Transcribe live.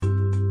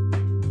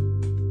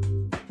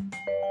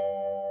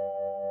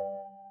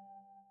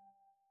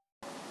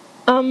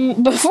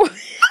Before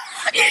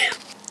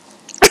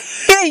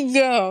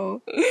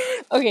yo,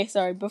 okay,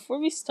 sorry. Before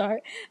we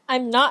start,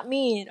 I'm not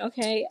mean.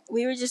 Okay,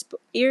 we were just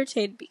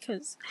irritated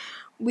because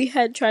we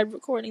had tried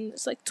recording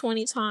this like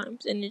 20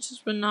 times and it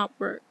just would not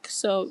work.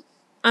 So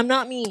I'm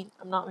not mean.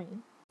 I'm not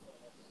mean.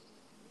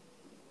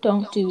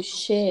 Don't do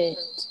shit.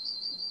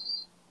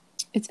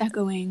 It's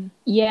echoing.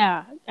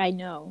 Yeah, I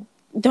know.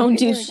 Don't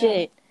do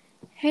shit.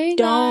 Hey,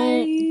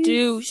 Don't guys.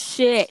 do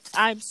shit.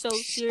 I'm so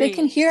serious. They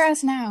can hear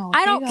us now.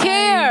 I don't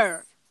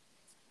care.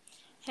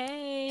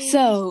 Hey.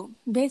 So,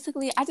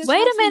 basically, I just Wait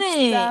have a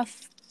minute.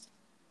 Stuff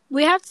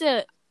we have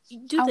to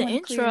do I the wanna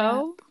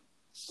intro.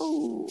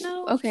 Oh,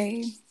 No.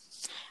 Okay.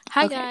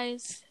 Hi, Okay.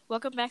 guys.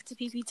 Welcome back to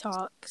PP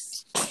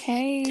Talks.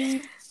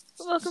 Hey.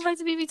 Welcome back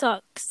to PP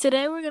Talks.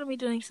 Today we're going to be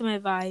doing some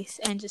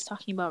advice and just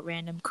talking about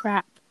random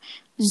crap.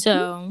 Mm-hmm.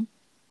 So,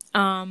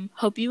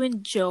 hope you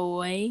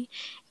enjoy.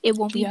 It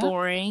won't be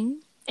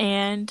boring.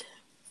 And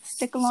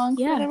stick along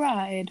for the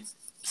ride.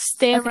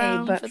 Stay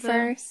around. Okay, but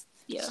first,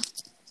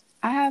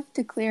 I have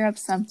to clear up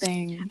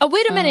something. Oh,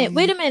 wait a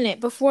minute.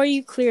 Before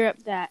you clear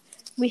up that,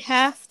 we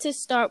have to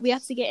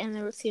get in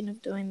the routine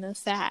of doing the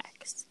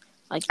facts.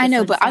 Like I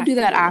know, but I'll do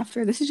that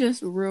after. This is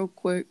just real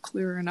quick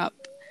clearing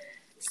up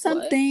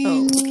something.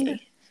 Oh, okay.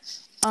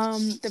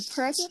 The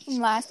person from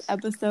last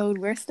episode,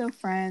 we're still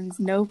friends.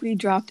 Nobody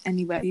dropped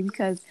anybody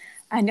because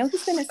I know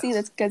he's gonna see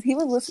this because he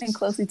was listening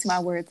closely to my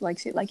words, like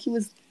shit. Like he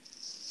was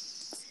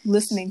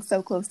listening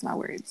so close to my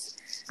words.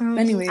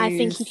 Anyways, I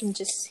think he can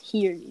just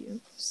hear you.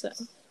 So,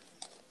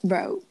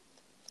 bro,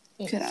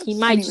 shut up. He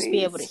might just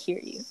be able to hear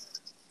you.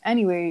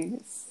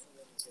 Anyways,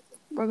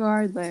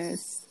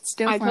 regardless,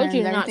 still I friends. Told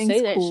you to not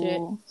say that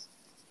cool. Shit.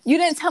 You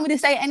didn't tell me to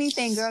say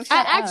anything, girl. Shut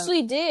up.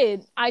 Actually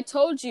did. I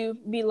told you.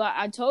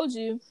 I told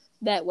you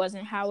that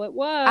wasn't how it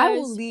was. I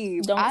will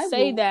leave. Don't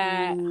say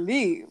that.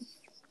 Leave.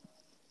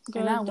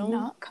 Girl, and I will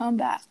not come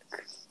back.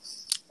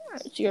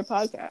 It's your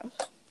podcast.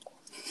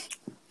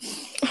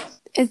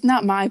 It's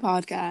not my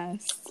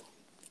podcast.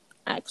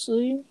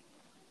 Actually,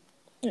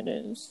 it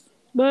is.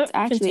 But it's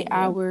actually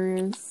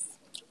ours.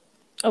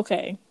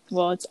 Okay.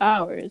 Well, it's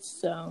ours,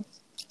 so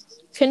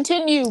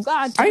continue.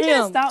 God damn. Are you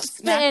gonna stop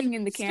smacking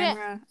in the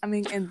camera? I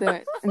mean, in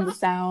the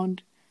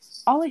sound.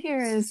 All I hear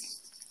is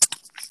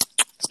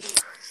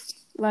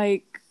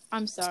like.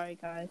 I'm sorry,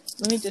 guys.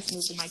 Let me just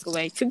move the mic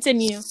away.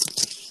 Continue.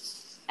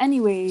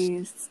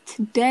 Anyways,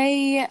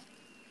 today.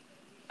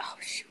 Oh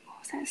shoot! What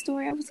was that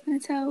story I was gonna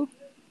tell?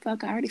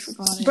 Fuck! I already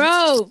forgot it.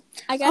 Bro,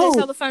 I gotta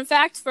tell the fun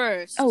fact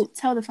first. Oh,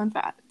 tell the fun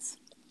facts.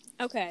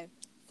 Okay.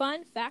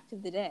 Fun fact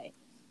of the day.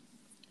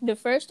 The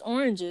first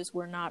oranges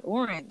were not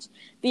orange.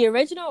 The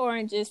original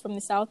oranges from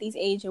the Southeast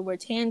Asia were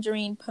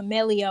tangerine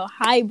pomelo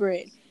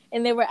hybrid,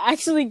 and they were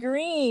actually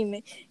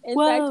green. In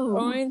fact,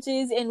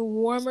 oranges in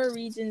warmer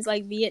regions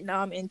like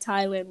Vietnam and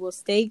Thailand will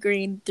stay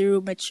green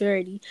through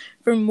maturity.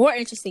 For more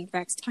interesting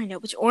facts, to find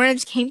out which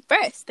orange came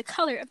first, the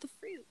color of the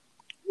fruit.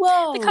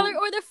 Whoa. The color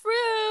or the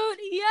fruit.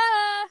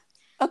 Yeah.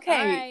 Okay.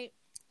 All right.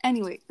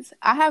 Anyways,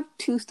 I have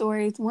two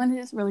stories. One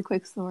is a really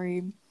quick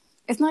story.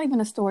 It's not even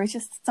a story. It's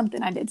just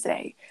something I did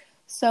today.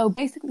 So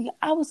basically,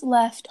 I was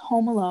left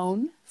home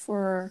alone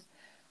for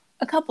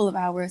a couple of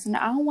hours, and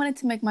I wanted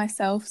to make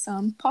myself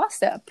some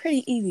pasta.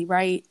 Pretty easy,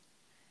 right?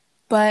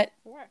 But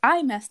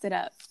I messed it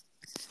up.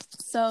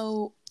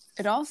 So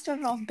it all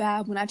started off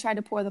bad when I tried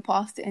to pour the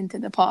pasta into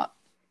the pot.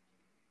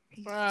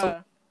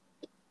 Bruh.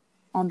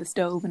 On the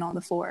stove and on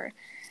the floor.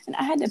 And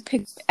I had to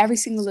pick every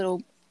single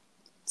little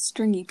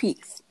stringy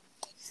piece.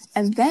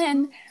 And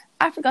then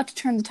I forgot to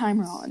turn the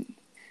timer on.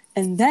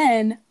 And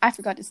then I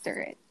forgot to stir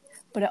it.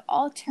 But it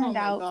all turned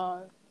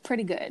out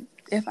pretty good,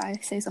 if I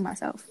say so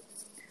myself.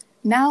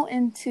 Now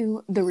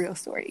into the real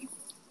story.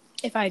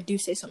 If I do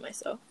say so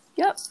myself.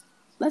 Yep.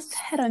 Let's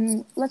head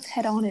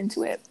on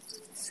into it.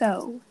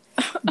 So,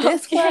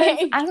 this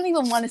was, I don't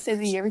even want to say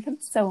the year because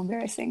it's so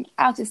embarrassing.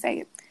 I'll just say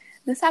it.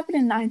 This happened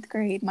in 9th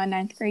grade, my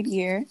 9th grade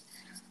year.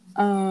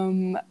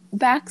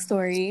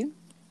 Backstory.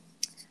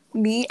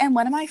 Me and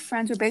one of my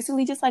friends were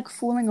basically just like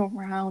fooling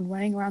around,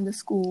 running around the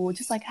school,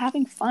 just like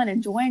having fun,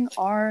 enjoying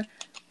our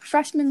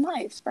freshman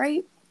lives,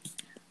 right?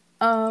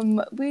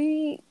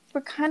 We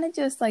were kind of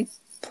just like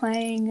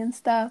playing and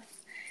stuff.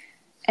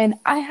 And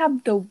I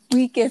have the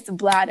weakest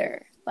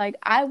bladder. Like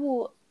I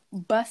will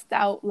bust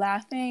out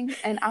laughing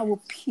and I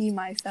will pee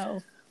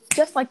myself.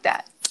 Just like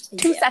that.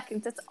 2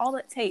 seconds. That's all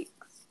it takes.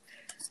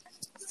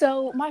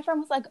 So my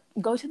friend was like,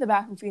 go to the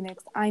bathroom,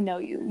 Phoenix. I know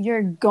you.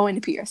 You're going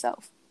to pee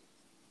yourself.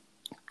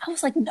 I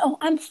was like, no,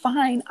 I'm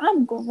fine.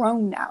 I'm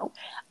grown now.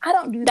 I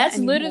don't do that That's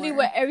anymore. literally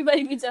what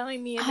everybody be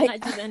telling me, and then I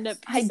just end up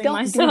pissing I don't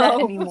myself. do that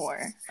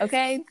anymore,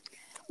 okay?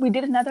 We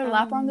did another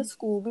lap around the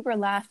school. We were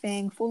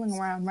laughing, fooling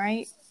around,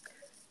 right?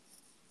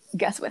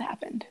 Guess what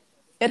happened?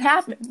 It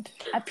happened.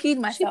 I peed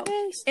myself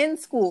in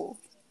school.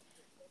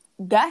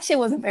 That shit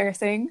was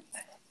embarrassing.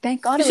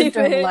 Thank God it was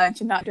during lunch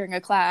and not during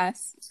a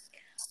class.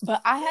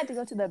 But I had to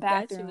go to the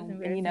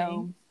bathroom,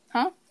 and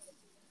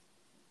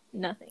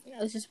Nothing.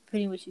 I was just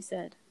repeating what you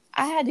said.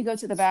 I had to go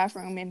to the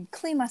bathroom and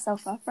clean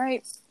myself up,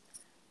 right?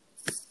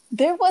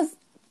 There was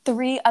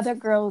 3 other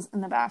girls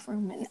in the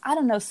bathroom, and I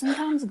don't know.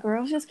 Sometimes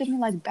girls just give me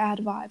like bad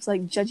vibes,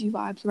 like judgy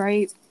vibes,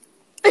 right?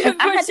 And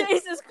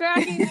Chase is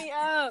cracking me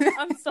up.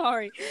 I'm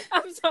sorry.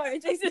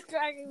 Chase is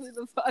cracking me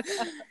the fuck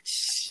up.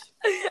 Shh.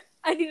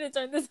 I need to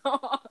turn this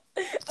off.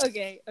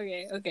 Okay.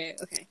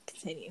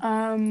 Continue.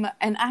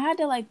 And I had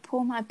to like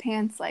pull my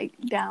pants like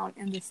down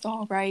in the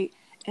stall, right?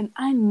 And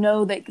I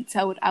know they could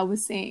tell what I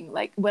was saying,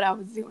 like what I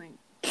was doing.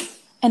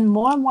 And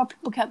more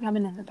people kept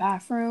coming in the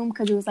bathroom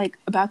because it was like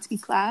about to be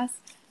class,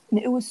 and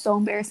it was so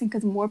embarrassing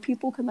because more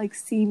people could like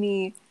see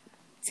me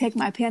take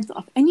my pants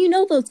off. And you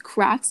know those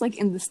cracks like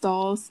in the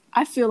stalls?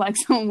 I feel like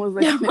someone was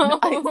looking at that.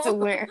 I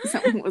swear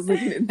someone was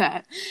looking at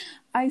that.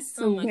 I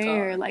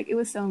swear, like it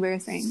was so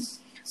embarrassing.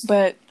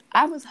 But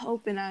I was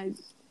hoping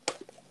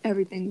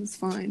everything was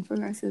fine for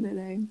the rest of the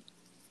day.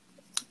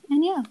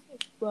 And yeah.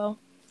 Well,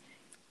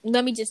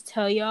 let me just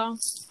tell y'all,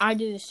 I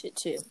do this shit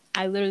too.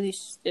 I literally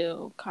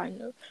still kind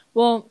of.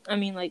 Well, I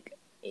mean, like,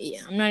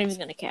 yeah, I'm not even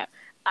gonna cap.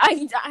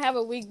 I have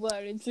a weak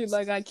bladder too.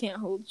 Like, I can't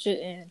hold shit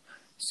in.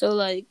 So,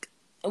 like,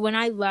 when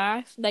I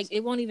laugh, like,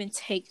 it won't even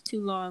take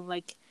too long.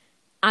 Like,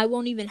 I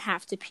won't even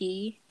have to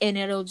pee, and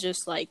it'll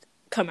just like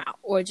come out,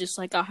 or just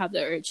like I'll have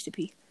the urge to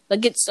pee.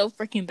 Like, it's so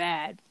freaking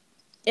bad.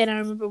 And I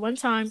remember one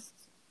time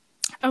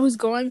I was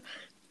going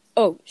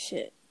to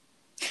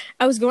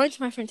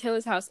my friend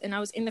Taylor's house, and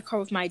I was in the car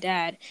with my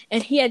dad,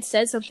 and he had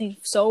said something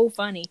so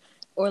funny,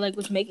 or like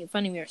was making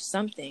fun of me or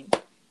something.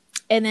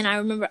 And then I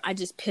remember I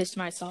just pissed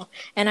myself,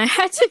 and I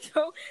had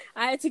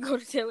to go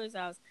to Taylor's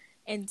house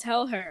and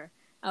tell her.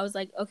 I was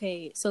like,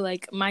 okay, so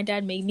like my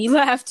dad made me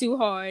laugh too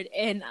hard,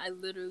 and I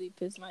literally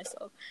pissed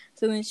myself.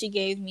 So then she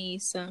gave me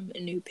some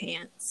new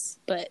pants.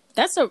 But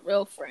that's a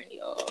real friend,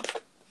 y'all.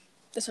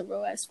 That's a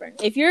real ass friend.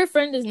 If your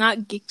friend does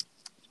not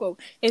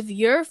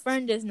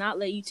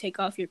let you take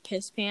off your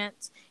piss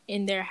pants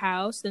in their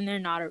house, then they're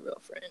not a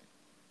real friend.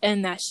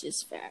 And that's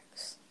just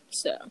facts.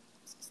 So,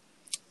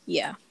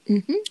 yeah.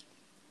 Mm-hmm.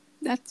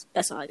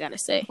 That's all I gotta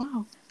say.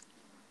 Wow.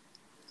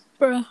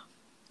 Bruh.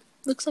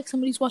 Looks like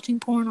somebody's watching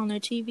porn on their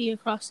TV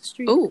across the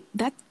street. Oh,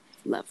 that's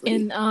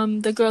lovely.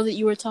 And the girl that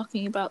you were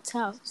talking about's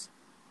house.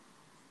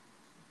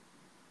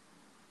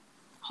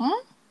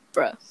 Huh?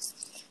 Bruh.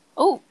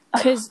 Oh.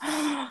 Because,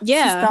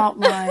 yeah. Stop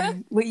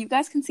lying. Wait, you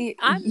guys can see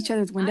each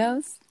other's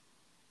windows?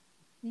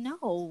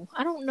 No.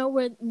 I don't know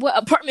what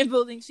apartment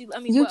building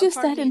you just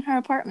said in her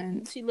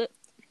apartment. She lived.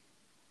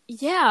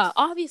 Yeah,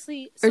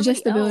 obviously. Or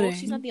just the else. building.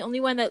 She's not the only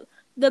one that.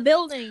 The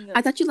building.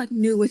 I thought you like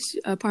knew which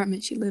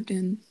apartment she lived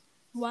in.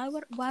 Why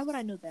would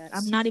I know that?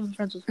 I'm not even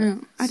friends with her.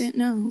 Oh, I didn't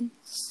know.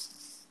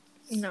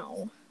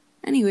 No.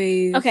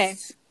 Anyways. Okay.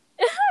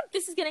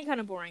 This is getting kind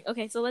of boring.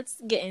 Okay, so let's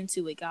get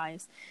into it,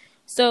 guys.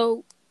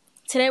 So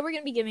today we're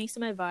going to be giving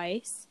some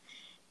advice,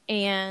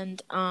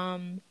 and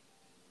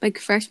like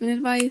freshman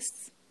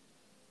advice?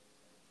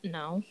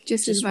 No,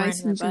 just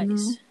advice in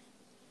general.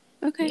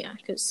 Okay. Yeah,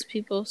 because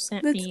people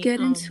sent Let's get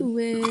into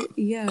it.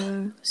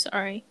 Yeah.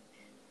 Sorry.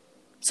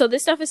 So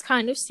this stuff is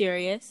kind of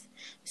serious.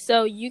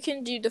 So you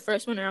can do the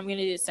first one, or I'm going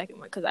to do the second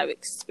one because I've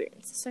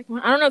experienced the second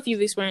one. I don't know if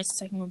you've experienced the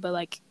second one, but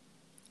like,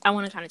 I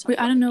want to kind of talk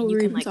about it. I don't know what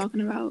we're even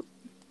talking about.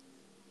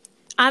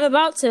 I'm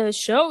about to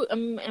show.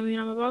 I'm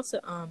about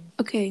to.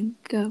 Okay,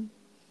 go.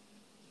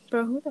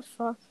 Bro, who the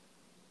fuck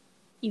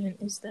even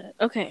is that?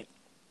 Okay.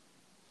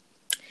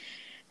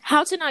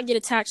 How to not get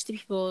attached to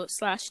people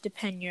 /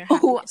 depend your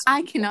happiness. Oh,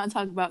 I cannot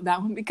talk about that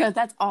one because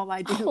that's all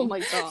I do. Oh my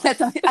god.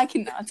 I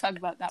cannot talk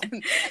about that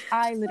one.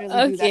 I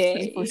literally do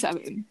that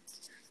 24/7.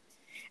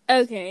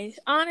 Okay.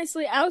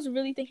 Honestly, I was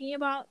really thinking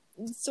about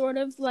sort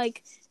of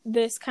like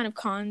this kind of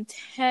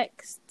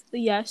context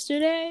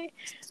yesterday,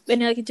 but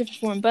in like a different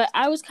form. But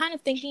I was kind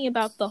of thinking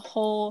about the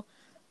whole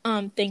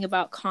thing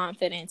about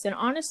confidence. And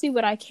honestly,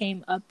 what I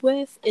came up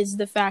with is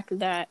the fact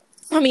that,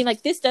 I mean,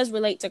 like, this does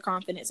relate to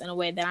confidence in a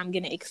way that I'm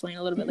going to explain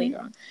a little bit later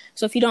on.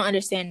 So if you don't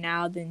understand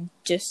now, then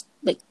just,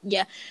 like,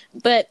 yeah.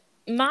 But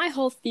my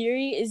whole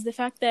theory is the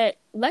fact that,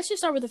 let's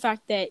just start with the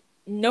fact that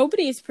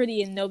nobody is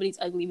pretty and nobody's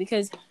ugly.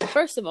 Because,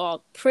 first of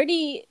all,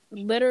 pretty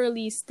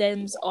literally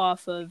stems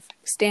off of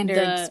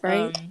standards,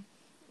 right?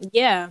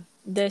 Yeah,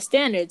 the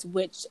standards,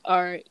 which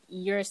are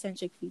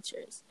Eurocentric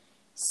features.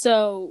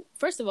 So,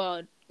 first of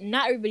all,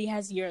 not everybody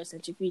has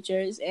Eurocentric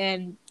features,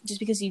 and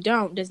just because you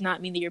don't does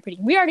not mean that you're pretty.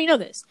 We already know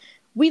this.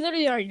 We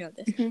literally already know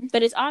this. Mm-hmm.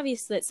 But it's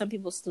obvious that some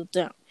people still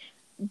don't.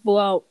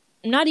 Well,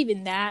 not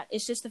even that.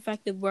 It's just the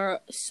fact that we're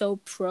so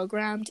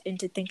programmed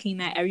into thinking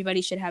that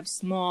everybody should have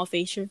small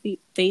facial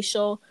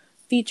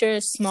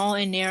features, small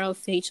and narrow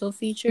facial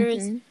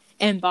features, mm-hmm.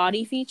 and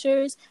body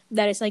features,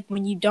 that it's like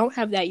when you don't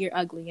have that, you're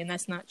ugly. And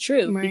that's not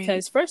true. Right.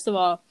 Because, first of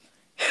all,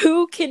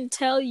 who can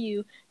tell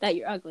you that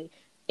you're ugly?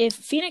 If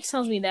Phoenix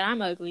tells me that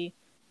I'm ugly,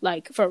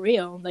 like, for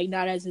real, like,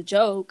 not as a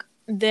joke,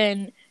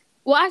 then,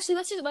 well, actually,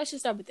 let's just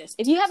start with this.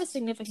 If you have a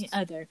significant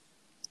other,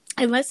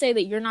 and let's say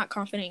that you're not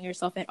confident in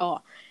yourself at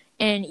all,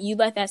 and you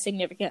let that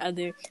significant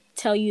other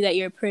tell you that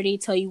you're pretty,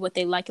 tell you what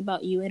they like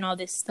about you and all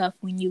this stuff,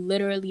 when you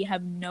literally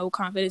have no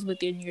confidence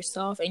within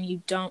yourself, and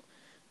you don't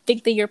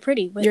think that you're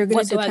pretty you're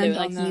gonna depend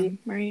on them,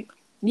 right?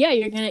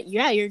 you're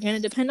gonna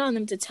depend on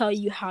them to tell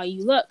you how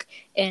you look,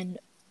 and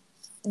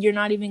you're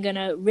not even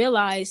gonna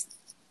realize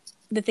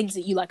the things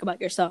that you like about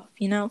yourself,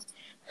 you know?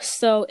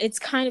 So it's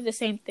kind of the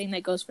same thing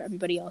that goes for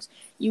everybody else.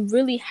 You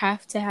really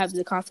have to have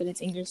the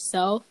confidence in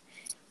yourself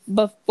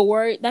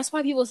before. That's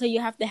why people say you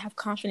have to have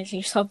confidence in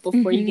yourself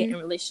before you get in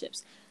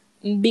relationships.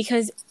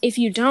 Because if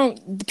you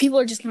don't, people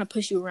are just going to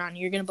push you around.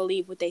 You're going to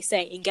believe what they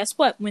say. And guess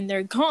what? When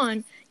they're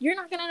gone, you're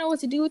not going to know what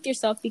to do with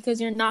yourself,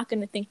 because you're not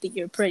going to think that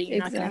you're pretty. You're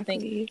not going to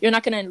think, you're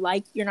not going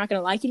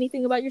to like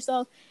anything about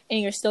yourself, and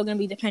you're still going to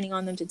be depending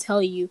on them to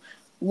tell you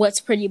what's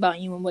pretty about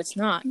you and what's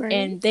not. Right.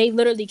 And they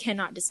literally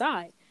cannot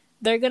decide.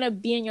 They're going to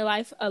be in your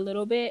life for a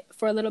little bit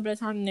of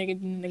time, and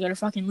they're going to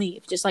fucking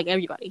leave, just like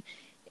everybody.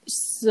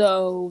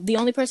 So the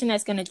only person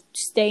that's going to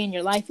stay in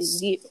your life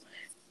is you.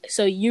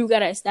 So you got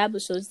to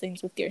establish those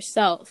things with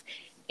yourself.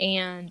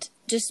 And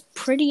just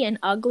pretty and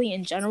ugly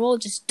in general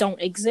just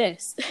don't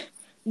exist.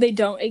 They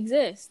don't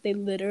exist. They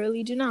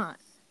literally do not.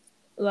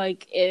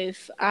 Like,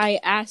 if I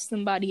ask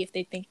somebody if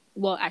they think,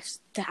 well,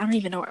 actually, I don't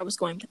even know where I was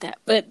going with that.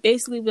 But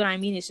basically what I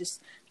mean is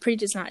just pretty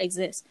does not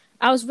exist.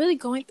 I was really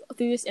going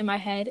through this in my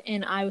head,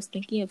 and I was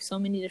thinking of so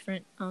many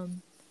different, so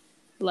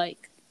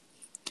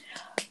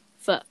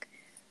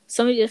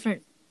many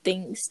different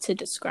things to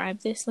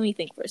describe this. Let me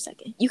think for a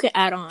second. You can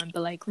add on,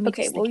 but let me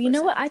okay, well, you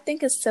know what I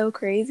think is so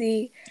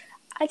crazy?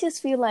 I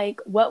just feel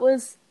like what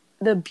was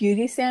the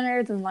beauty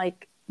standards in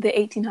the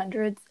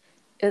 1800s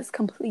is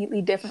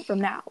completely different from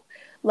now.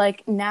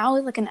 Now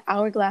is an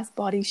hourglass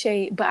body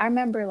shape, but I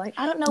remember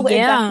I don't know what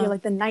exactly,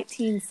 the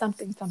 19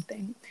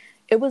 something.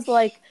 It was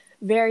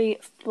very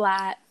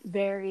flat,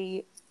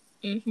 very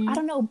I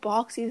don't know,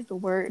 boxy is the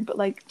word, but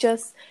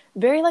just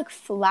very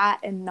flat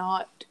and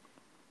not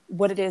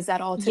what it is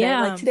at all today.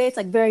 Yeah. Today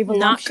it's very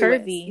voluptuous.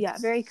 Not curvy. Yeah,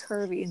 very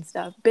curvy and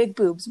stuff. Big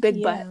boobs,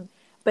 big butt.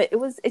 But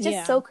it's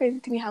just so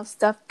crazy to me how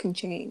stuff can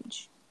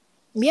change.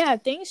 Yeah,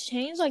 things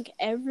change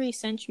every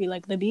century.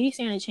 The beauty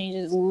standard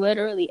changes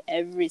literally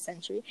every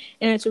century.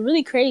 And it's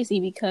really crazy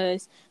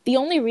because the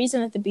only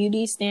reason that the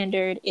beauty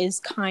standard is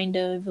kind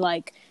of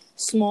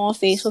small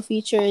facial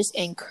features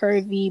and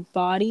curvy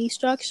body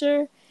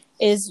structure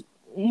is,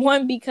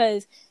 one,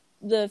 because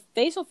the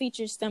facial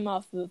features stem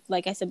off of,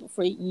 like I said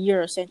before,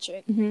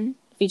 Eurocentric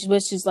features,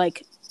 which is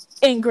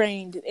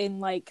ingrained in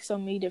so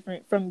many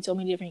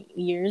different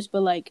years.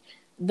 But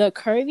the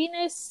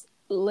curviness,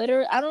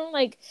 literally, I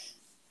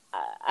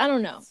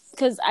don't know,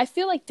 because I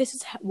feel this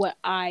is what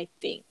I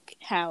think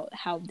how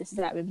this has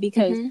happened.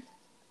 Because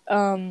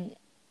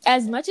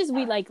as much as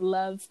we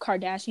love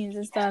Kardashians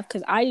and stuff,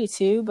 because I do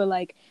too, but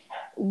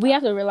we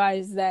have to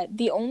realize that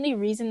the only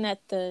reason that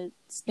the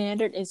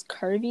standard is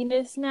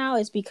curviness now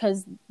is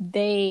because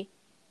they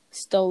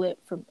stole it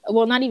from,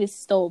 well, not even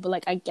stole,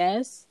 but I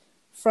guess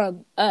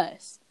from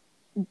us,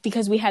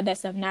 because we had that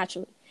stuff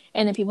naturally,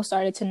 and then people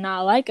started to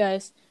not like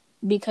us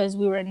because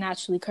we were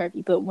naturally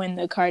curvy. But when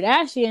the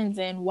Kardashians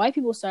and white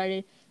people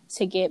started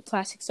to get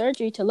plastic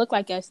surgery to look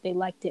like us, they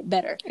liked it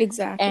better.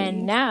 Exactly.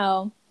 And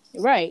now,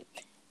 right,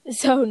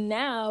 so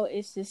now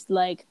it's just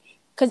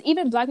because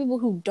even black people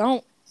who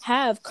don't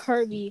have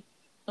curvy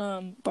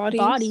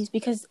bodies,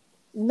 because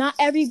not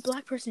every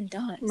black person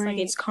does. Right.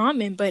 It's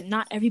common, but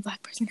not every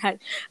black person has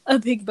a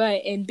big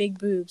butt and big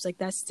boobs.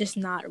 That's just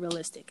not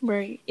realistic.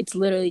 Right. It's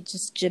literally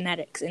just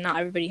genetics, and not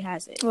everybody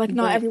has it.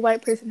 Not every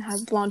white person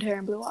has blonde hair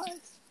and blue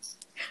eyes.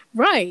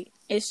 Right.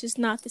 It's just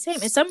not the same.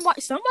 And some white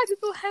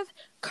people have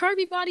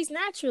curvy bodies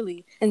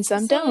naturally, and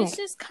some don't. It's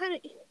just kind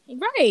of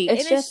right.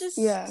 It's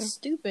just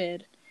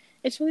stupid.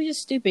 It's really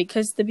just stupid,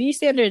 because the beauty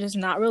standard is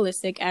not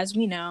realistic, as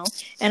we know,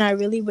 and I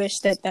really wish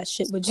that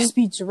shit would just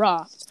be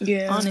dropped.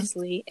 Yeah,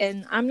 honestly.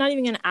 And I'm not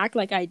even gonna act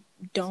like I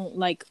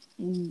don't I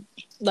don't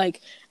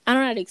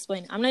know how to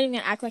explain it. I'm not even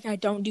gonna act like I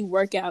don't do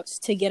workouts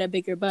to get a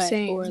bigger butt.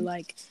 Same. Or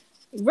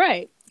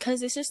right,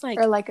 because it's just or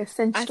a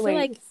cinched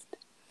waist.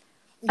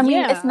 I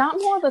mean, it's not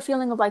more of a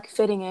feeling of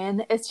fitting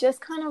in. It's just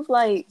kind of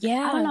I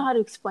don't know how to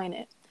explain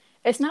it.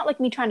 It's not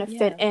me trying to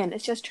fit in.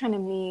 It's just trying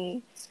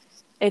to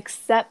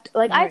accept,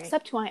 right. I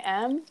accept who I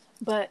am,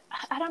 but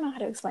I don't know how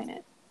to explain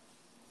it.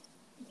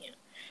 Yeah.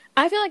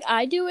 I feel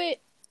I do it,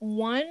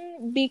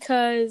 one,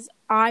 because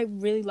I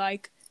really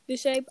like the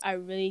shape. I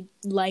really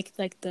like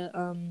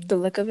the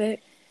look of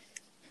it.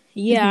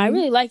 Yeah, I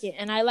really like it,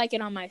 and I like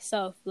it on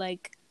myself.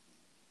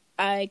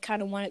 I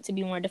kind of want it to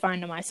be more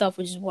defined on myself,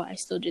 which is why I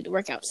still do the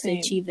workouts to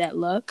achieve that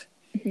look.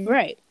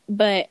 Right.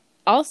 But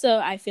also,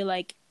 I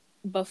feel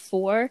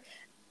before,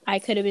 I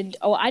could have been,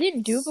 I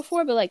didn't do it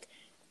before, but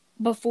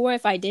before,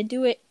 if I did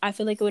do it, I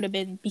feel it would have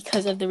been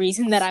because of the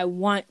reason that I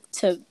want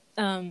to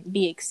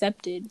be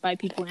accepted by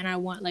people, and I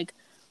want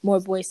more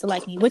boys to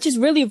like me, which is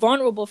really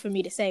vulnerable for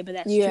me to say, but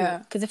that's true.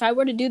 Because if I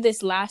were to do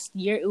this last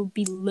year, it would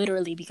be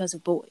literally because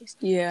of boys.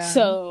 Yeah.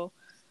 So,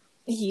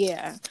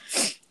 yeah,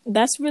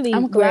 that's really.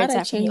 I'm glad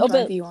I changed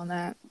my view on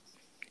that.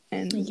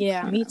 And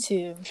yeah, me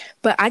too.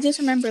 But I just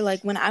remember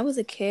when I was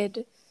a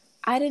kid,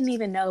 I didn't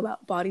even know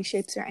about body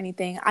shapes or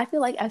anything. I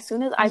feel as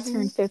soon as I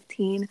turned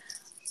 15.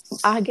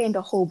 I gained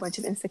a whole bunch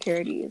of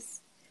insecurities.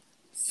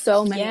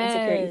 so many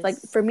insecurities. Like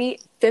for me,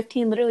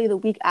 15, literally the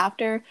week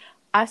after,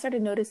 I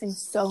started noticing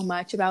so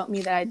much about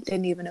me that I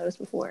didn't even notice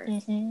before.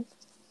 Mm-hmm.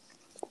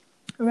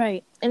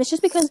 Right. And it's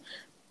just because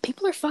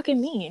people are fucking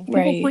mean.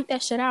 People point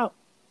that shit out.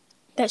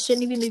 That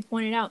shouldn't even be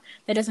pointed out.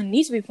 That doesn't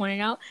need to be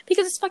pointed out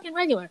because it's fucking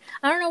regular.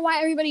 I don't know why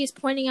everybody is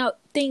pointing out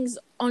things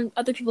on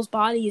other people's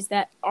bodies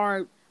that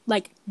are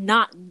like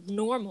not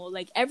normal.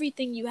 Like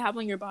everything you have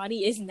on your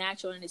body is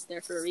natural and it's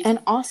there for a reason. And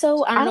also,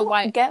 so I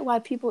don't get why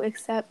people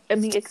expect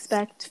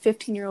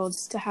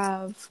 15-year-olds to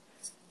have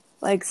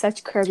like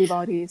such curvy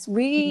bodies.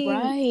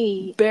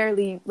 We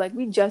barely, like,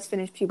 we just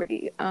finished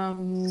puberty.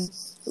 Some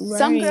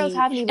girls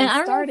haven't even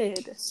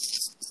started.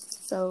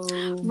 So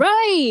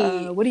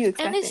what do you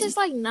expect? And it's just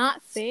like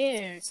not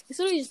fair. It's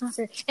literally just not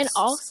fair. And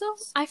also,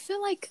 I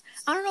feel like,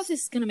 I don't know if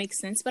this is gonna make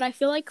sense, but I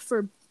feel like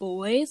for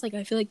boys, like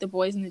I feel like the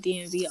boys in the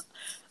DMV,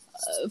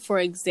 for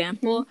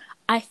example,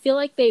 I feel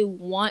like they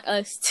want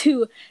us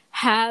to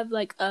have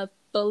like a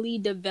fully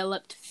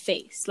developed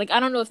face. Like I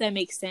don't know if that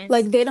makes sense.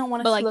 Like they don't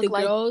want us to look the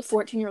like girls,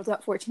 14-year-olds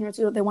got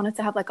 14-year-olds. They want us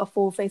to have like a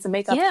full face of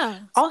makeup. Yeah.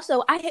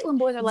 Also, I hate when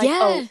boys are like,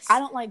 oh, I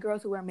don't like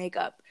girls who wear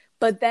makeup.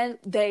 But then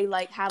they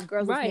like have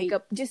girls with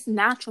makeup, just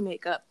natural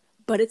makeup.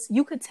 But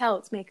you could tell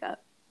it's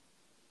makeup.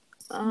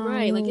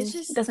 Right, like it's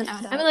just, it doesn't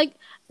add up. I mean,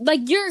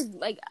 like you're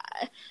like,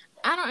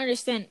 I don't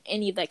understand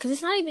any of that because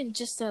it's not even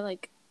just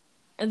like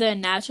the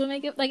natural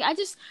makeup. Like I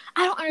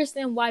don't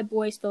understand why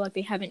boys feel like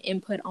they have an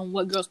input on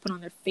what girls put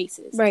on their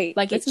faces. Right,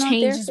 like it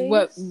changes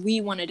what we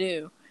want to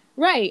do.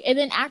 Right, and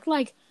then act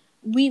like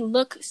we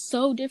look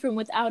so different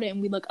without it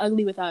and we look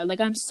ugly without it. Like,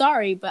 I'm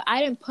sorry, but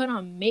I didn't put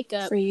on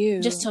makeup for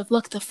you just to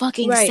look the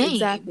fucking right, same.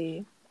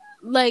 Exactly.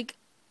 Like,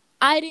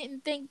 I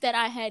didn't think that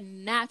I had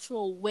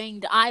natural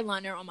winged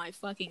eyeliner on my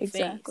fucking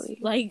face.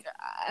 Like,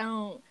 I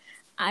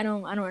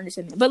don't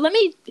understand that. But let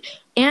me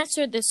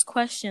answer this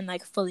question,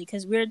 like, fully,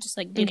 because we're just,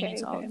 like, getting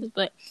into all of this.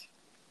 But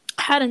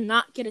how to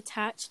not get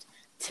attached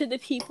to the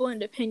people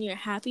and depend your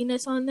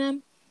happiness on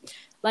them.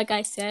 Like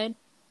I said,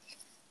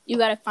 you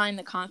got to find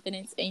the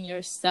confidence in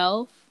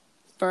yourself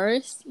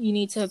first. You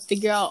need to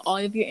figure out all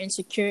of your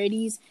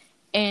insecurities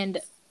and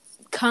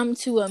come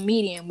to a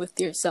medium with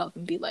yourself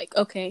and be like,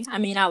 okay, I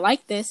mean, I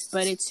like this,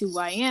 but it's who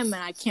I am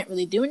and I can't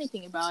really do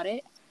anything about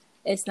it.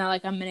 It's not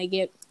like I'm going to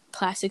get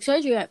plastic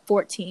surgery at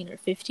 14 or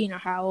 15 or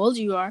how old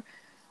you are.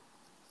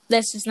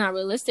 That's just not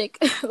realistic.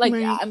 Like,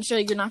 right. I'm sure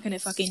you're not going to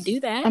fucking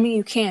do that. I mean,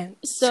 you can't.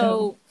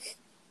 So.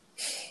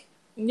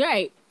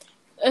 Right.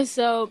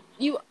 So,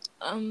 you,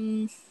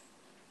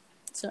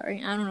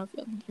 sorry, I don't know if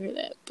y'all can hear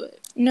that, but...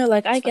 No,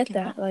 like, I get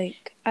that.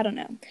 Like, I don't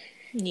know.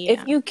 Yeah.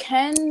 If you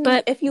can,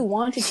 but if you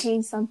want to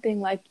change something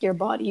like your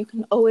body, you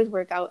can always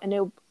work out, and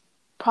it'll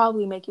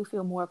probably make you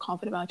feel more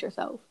confident about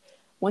yourself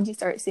once you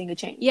start seeing a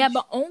change. Yeah,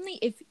 but only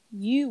if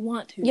you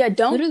want to. Yeah,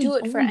 don't do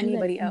it for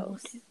anybody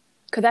else,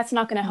 because that's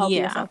not going to help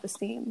your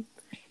self-esteem.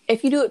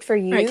 If you do it for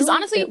you, right, 'cause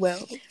honestly, it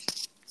will.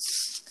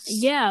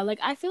 Yeah, like,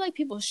 I feel like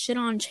people shit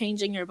on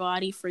changing your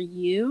body for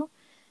you.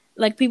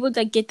 Like, people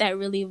that get that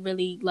really,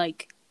 really,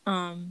 like,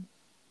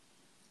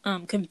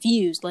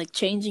 confused, like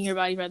changing your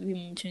body for other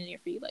people and changing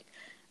it for you. Like,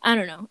 I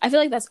don't know. I feel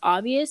like that's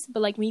obvious,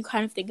 but like when you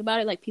kind of think about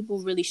it, like people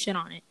really shit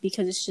on it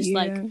because it's just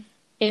like,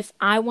 if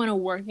I want to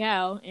work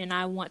out and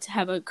I want to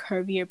have a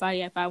curvier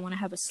body, if I want to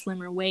have a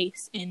slimmer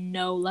waist and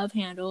no love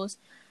handles,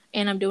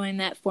 and I'm doing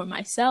that for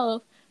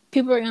myself,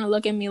 people are going to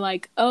look at me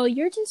like, oh,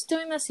 you're just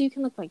doing that so you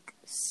can look like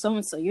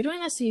so-and-so. You're doing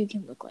that so you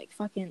can look like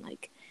fucking,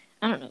 like,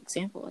 I don't know,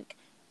 example, like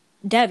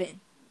Devin,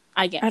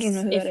 I guess. I don't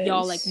know who if that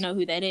y'all, is. like, know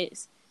who that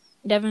is.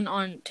 Devin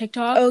on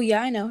TikTok. Oh,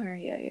 yeah, I know her.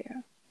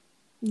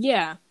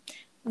 Yeah.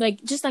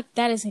 Like, just like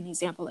that is an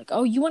example. Like,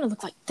 oh, you want to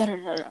look like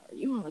da-da-da-da.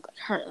 You want to look like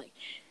her. Like,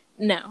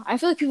 no. I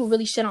feel like people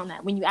really shit on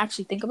that when you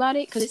actually think about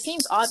it. Because it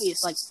seems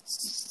obvious. Like,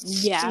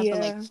 yeah,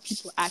 but, like,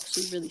 people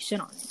actually really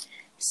shit on it.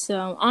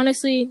 So,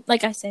 honestly,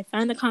 like I said,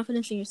 find the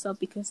confidence in yourself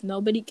because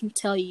nobody can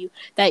tell you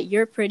that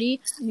you're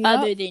pretty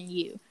other than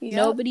you.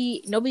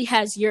 Nobody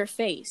has your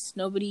face.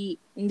 Nobody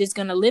is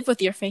going to live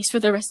with your face for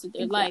the rest of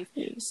their life.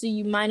 So,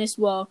 you might as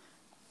well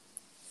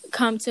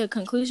come to a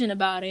conclusion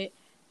about it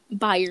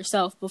by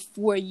yourself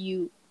before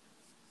you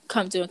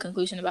come to a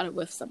conclusion about it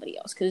with somebody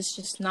else, because it's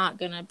just not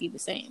gonna be the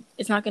same.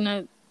 It's not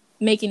gonna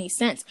make any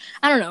sense.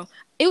 I don't know.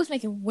 It was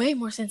making way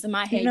more sense in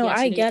my head. No,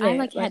 yesterday. I get it. I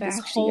like had this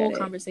whole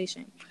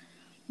conversation.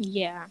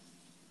 Yeah.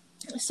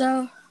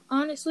 So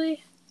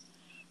honestly,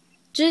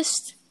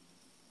 just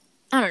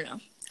I don't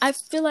know. I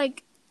feel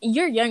like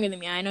you're younger than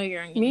me. I know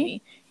you're younger than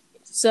me.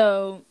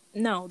 So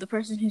no, the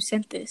person who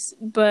sent this,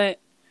 but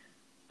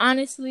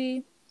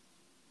honestly,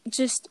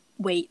 just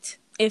wait.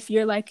 If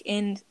you're like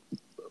in,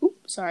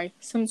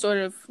 some sort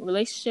of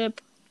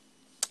relationship,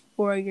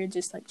 or you're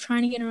just like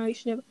trying to get in a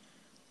relationship,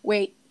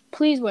 wait.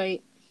 Please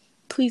wait.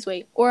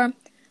 Or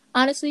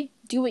honestly,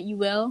 do what you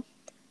will,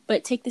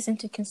 but take this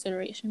into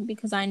consideration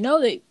because I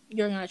know that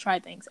you're gonna try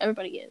things.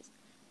 Everybody is,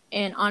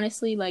 and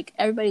honestly, like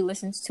everybody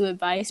listens to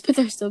advice, but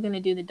they're still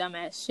gonna do the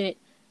dumbass shit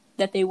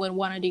that they would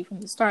want to do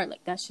from the start.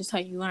 Like that's just how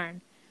you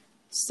learn.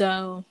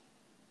 So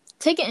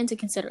take it into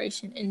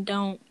consideration and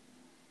don't,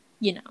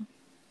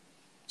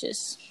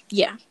 just,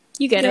 yeah,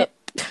 you get Yep.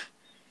 it.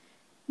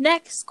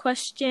 Next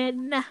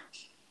question.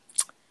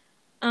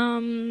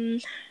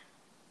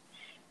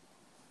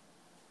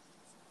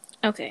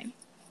 Okay.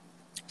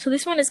 So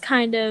this one is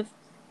kind of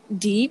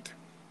deep.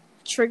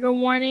 Trigger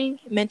warning,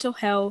 mental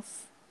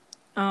health,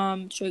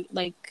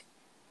 like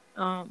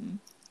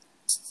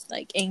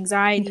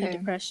anxiety, Okay.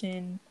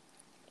 depression,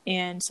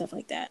 and stuff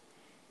like that.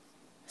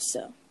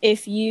 So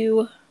if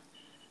you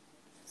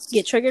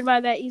get triggered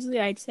by that easily,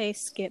 I'd say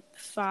skip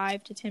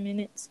 5 to 10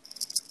 minutes.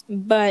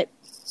 But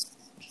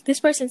this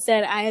person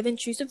said, I have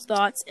intrusive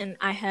thoughts and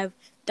I have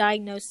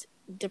diagnosed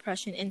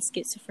depression and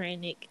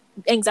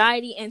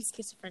anxiety and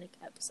schizophrenic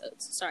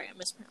episodes. Sorry, I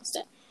mispronounced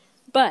that.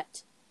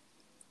 But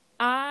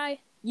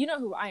you know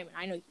who I am, and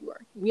I know you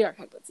are. We already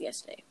talked about this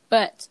yesterday.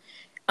 But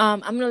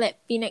I'm going to let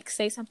Phoenix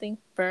say something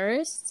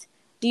first.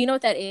 Do you know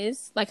what that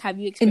is? Like, have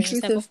you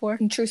experienced that before?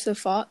 Intrusive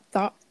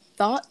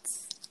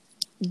thoughts?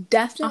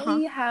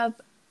 Definitely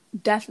have.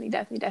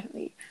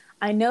 Definitely.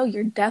 I know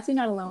you're definitely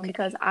not alone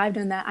because I've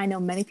done that. I know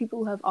many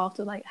people who have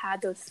also like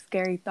had those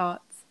scary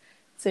thoughts.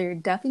 So you're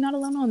definitely not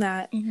alone on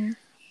that.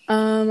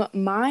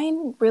 Mm-hmm.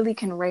 Mine really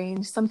can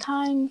range.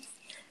 Sometimes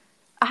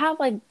I have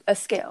like a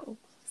scale.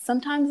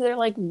 Sometimes they're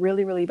like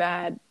really, really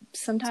bad.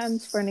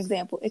 Sometimes, for an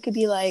example, it could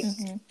be like,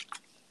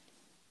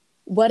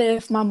 what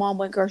if my mom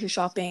went grocery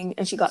shopping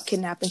and she got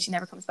kidnapped and she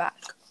never comes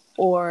back?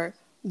 Or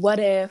what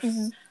if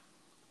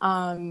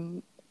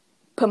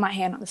put my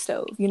hand on the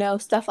stove,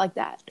 stuff like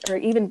that. Or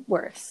even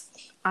worse.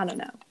 I don't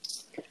know.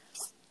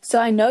 So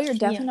I know you're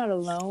definitely not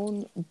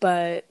alone,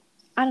 but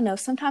I don't know.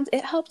 Sometimes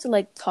it helps to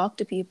like talk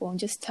to people and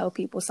just tell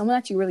people, someone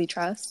that you really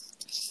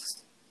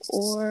trust.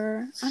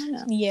 Or I don't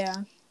know.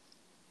 Yeah.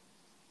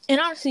 It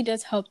honestly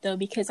does help though,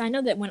 because I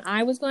know that when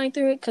I was going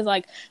through it, because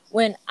like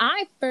when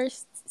I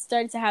first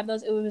started to have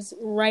those, it was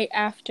right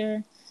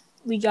after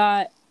we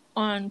got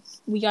in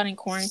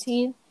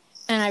quarantine,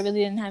 and I really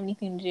didn't have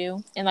anything to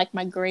do, and like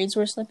my grades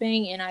were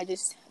slipping, and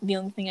the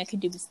only thing I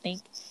could do was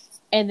think,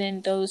 and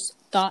then those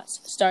thoughts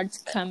started to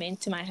come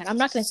into my head. I'm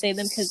not gonna say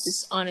them because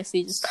it's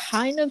honestly just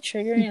kind of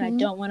triggering, and I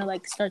don't want to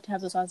like start to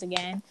have those thoughts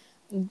again,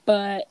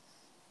 but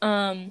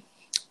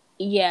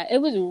yeah, it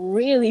was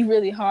really,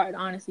 really hard,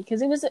 honestly,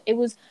 because it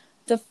was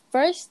the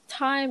first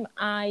time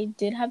I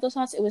did have those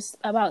thoughts. It was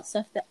about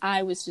stuff that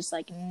I was just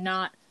like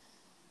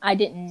I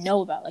didn't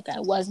know about. Like I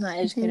was not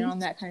educated on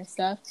that kind of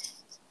stuff.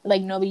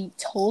 Like nobody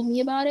told me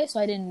about it, so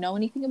I didn't know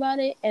anything about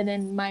it. And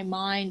then my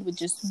mind would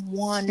just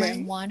wander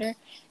and wander,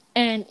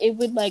 and it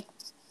would like,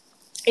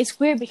 it's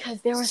weird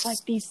because there was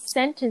like these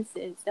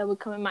sentences that would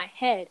come in my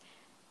head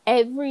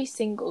every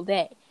single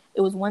day. It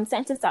was one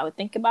sentence, I would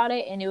think about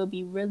it, and it would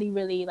be really,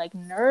 really, like,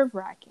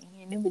 nerve-wracking,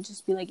 and it would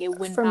just be, like, it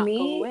would not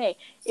go away.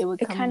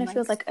 It kind of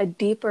feels like a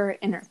deeper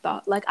inner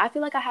thought. Like, I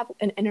feel like I have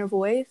an inner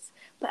voice,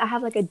 but I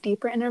have, like, a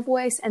deeper inner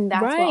voice, and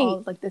that's where all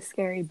of, like, the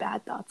scary,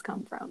 bad thoughts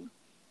come from.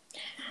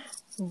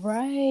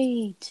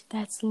 Right.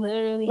 That's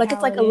literally like, how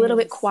it's, like, a little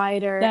bit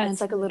quieter, and it's,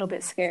 like, a little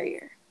bit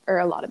scarier. Or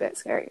a lot of bit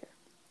scarier.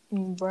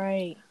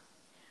 Right.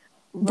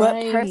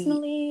 But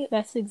personally,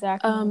 that's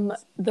exactly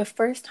the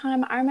first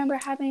time I remember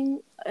having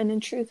an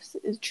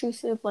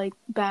intrusive like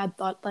bad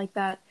thought like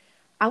that,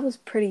 I was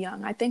pretty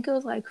young. I think it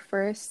was like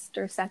 1st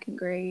or 2nd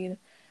grade.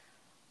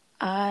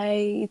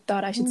 I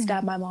thought I should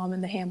stab my mom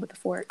in the hand with a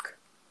fork,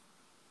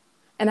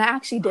 and I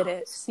actually did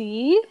it.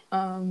 See?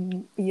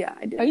 Yeah,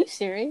 I did. Are you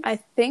serious? I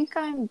think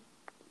I'm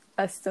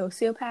a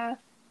sociopath.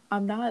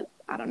 I'm not.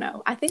 I don't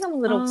know. I think I'm a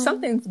little.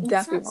 Something's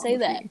definitely wrong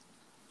with me.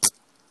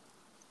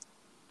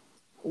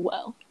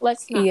 Well,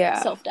 let's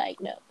not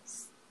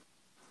self-diagnose.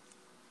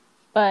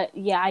 But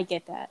yeah, I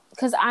get that,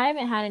 because I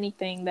haven't had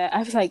anything that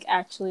I've like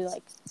actually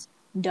like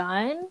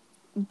done,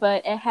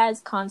 but it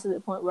has gone to the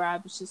point where I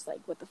was just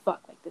like, what the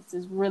fuck, like this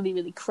is really,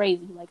 really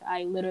crazy. Like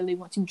I literally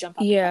want to jump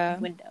out the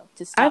fucking window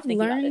to stop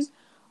thinking about this.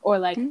 Or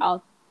like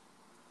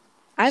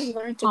I've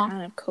learned to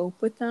kind of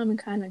cope with them and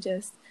kind of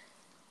just,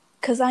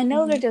 because I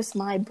know they're just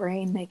my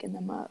brain making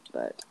them up,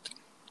 but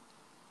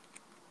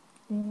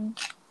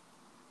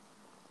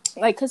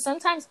like, because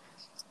sometimes,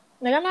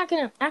 like, I'm not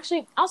gonna,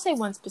 actually, I'll say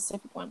one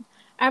specific one.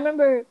 I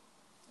remember,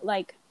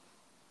 like,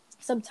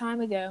 some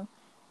time ago,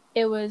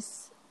 it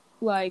was,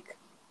 like,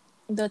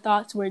 the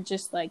thoughts were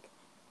just, like,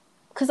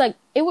 because, like,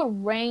 it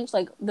would range,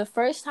 like, the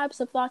first types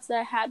of thoughts that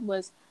I had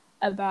was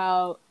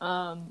about,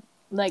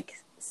 like,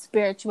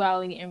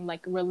 spirituality and,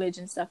 like,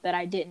 religion stuff that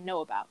I didn't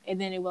know about.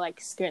 And then it would, like,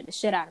 scare the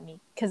shit out of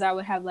me, because I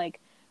would have, like,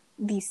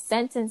 these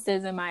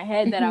sentences in my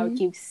head that I would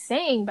keep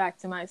saying back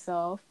to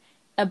myself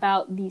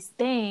about these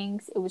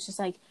things. It was just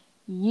like,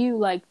 you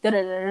like da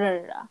da da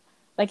da da,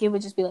 like it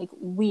would just be like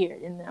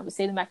weird, and then I would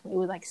say them back, and it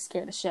would like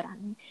scare the shit out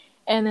of me.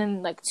 And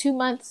then like 2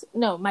 months,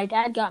 no, my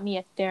dad got me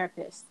a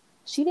therapist.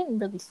 She didn't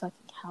really fucking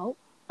help.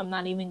 I'm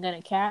not even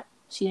gonna cap.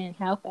 She didn't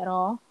help at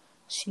all.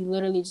 She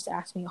literally just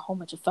asked me a whole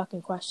bunch of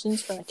fucking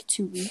questions for like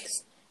 2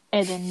 weeks,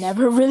 and then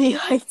never really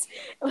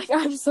like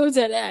I'm so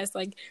dead ass.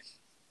 Like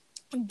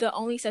the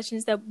only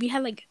sessions that we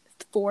had, like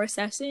 4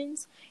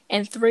 sessions,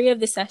 and 3 of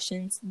the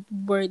sessions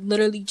were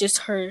literally just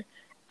her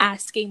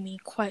asking me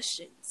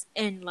questions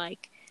and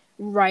like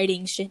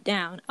writing shit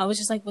down. I was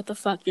just like, what the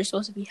fuck? You're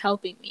supposed to be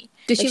helping me.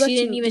 Did like, she let she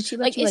didn't you? even Did she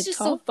let like? you It's like just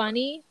talk? so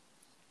funny.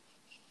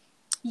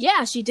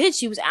 Yeah, she did.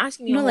 She was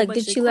asking me No, a whole like, bunch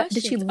did of she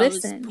questions. did she I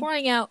listen? was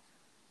pouring out.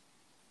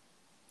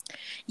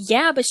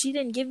 Yeah, but she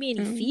didn't give me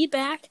any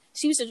feedback.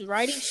 She was just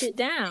writing shit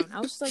down. I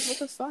was just like, what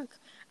the fuck?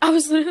 I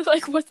was literally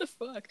like, what the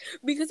fuck?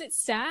 Because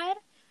it's sad.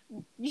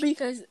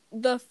 Because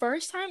the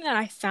first time that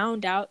I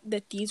found out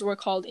that these were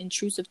called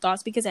intrusive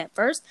thoughts, because at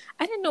first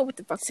I didn't know what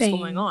the fuck was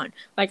going on.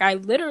 Like, I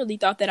literally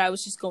thought that I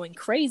was just going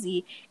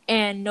crazy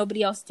and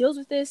nobody else deals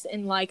with this,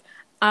 and like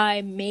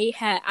I may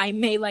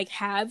like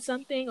have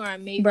something, or I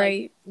may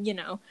like, you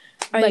know,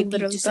 like be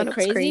just like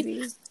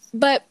crazy.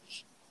 But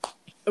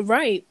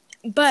right.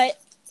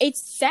 But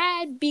it's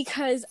sad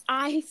because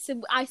I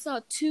saw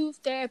 2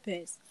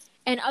 therapists,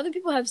 and other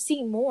people have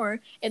seen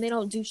more and they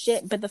don't do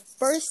shit. But the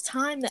first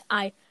time that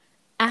I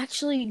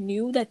actually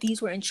knew that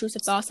these were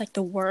intrusive thoughts, like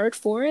the word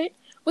for it,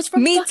 was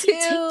from fucking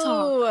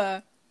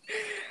TikTok.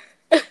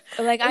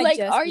 Like, I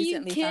just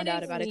recently found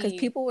out about it because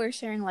people were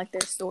sharing like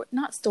their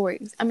not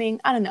stories. I mean,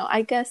 I don't know.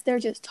 I guess they're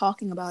just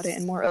talking about it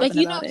and more open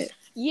about it.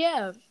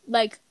 Yeah,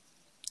 like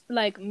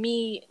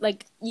me,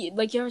 like you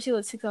ever see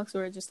those TikToks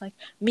where it's just like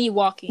me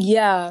walking,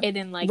 and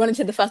then like run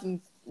into the fucking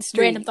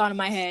street, random thought in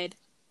my head,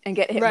 and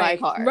get hit by a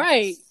car.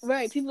 Right.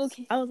 People.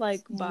 I was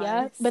like,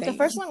 yeah. But the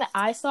first one that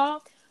I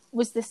saw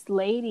was this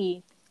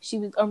lady. She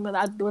was,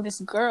 or this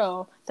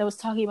girl that was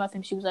talking about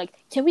them. She was like,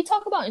 "Can we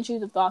talk about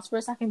intrusive thoughts for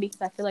a second?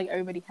 Because I feel like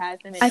everybody has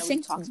them." And I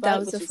think talks that about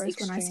was it, the first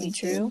one I seen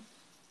too.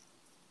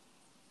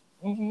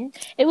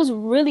 It was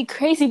really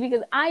crazy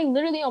because I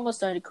literally almost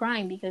started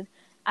crying because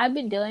I've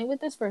been dealing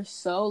with this for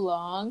so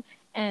long,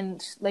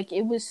 and like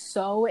it was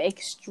so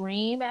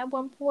extreme at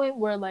one point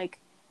where like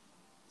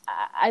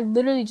I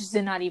literally just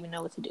did not even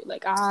know what to do.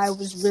 Like I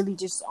was really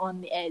just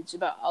on the edge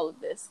about all of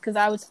this because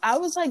I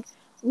was like,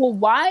 well,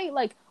 why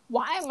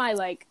am I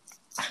like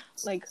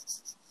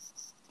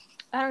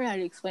I don't know how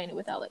to explain it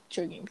without like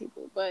triggering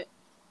people, but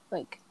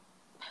like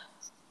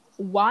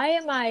why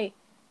am I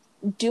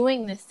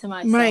doing this to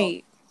myself?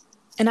 Right.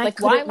 And I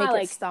why am I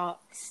like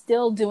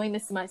still doing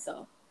this to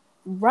myself?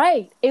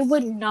 Right. It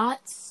would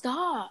not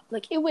stop.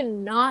 Like it would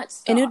not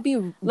stop. And it would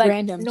be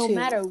random no too.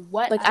 matter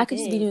what. Like I could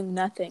just be doing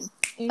nothing.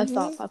 A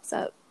thought pops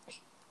up.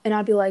 And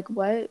I'd be like,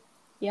 what?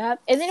 Yeah.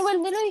 And then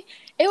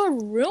it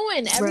would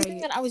ruin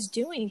everything that I was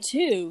doing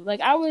too.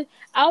 Like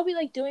I'll be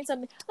like doing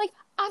something. Like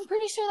I'm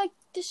pretty sure like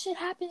this shit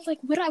happens like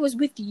when I was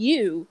with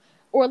you.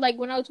 Or like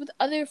when I was with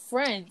other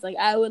friends. Like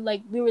I would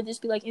like, we would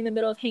just be like in the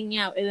middle of hanging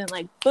out and then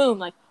like boom,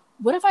 like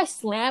what if I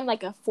slam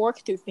like a fork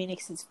through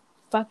Phoenix's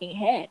fucking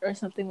head or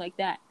something like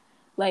that?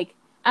 Like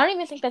I don't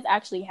even think that's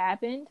actually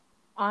happened,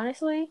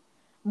 honestly.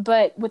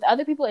 But with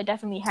other people it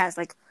definitely has.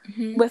 Like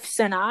with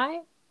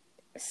Sanai,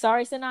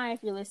 sorry Sanai if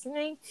you're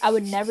listening, I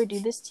would never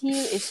do this to you.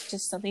 It's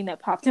just something that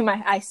popped in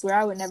my, I swear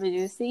I would never do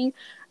this to you.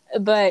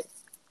 But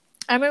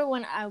I remember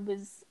when I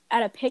was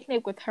at a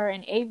picnic with her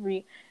and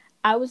Avery,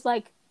 I was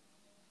like,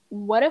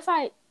 what if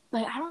I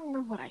don't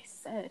remember what I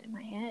said in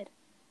my head.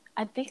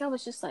 I think I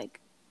was just like,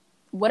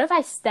 what if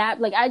I stab,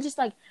 like I just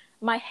like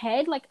my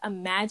head like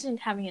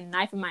imagined having a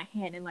knife in my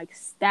hand and like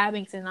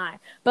stabbing Sanai,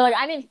 but like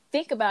I didn't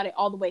think about it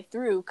all the way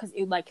through because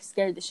it like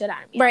scared the shit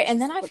out of me. Right,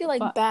 and then I feel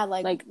like bad,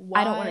 like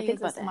why I don't want to think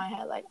about that in my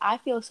head. Like I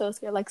feel so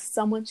scared. Like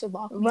someone should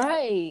lock me up.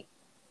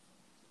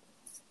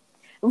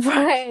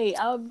 Right.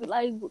 I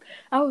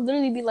would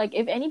literally be like,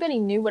 if anybody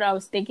knew what I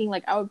was thinking,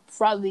 like I would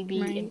probably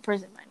be in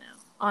prison by now.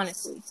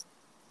 Honestly.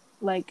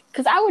 Like,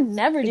 because I would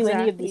never do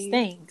any of these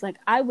things. Like,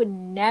 I would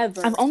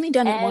never. I've only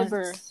done it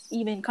ever once.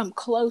 Even come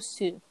close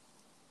to.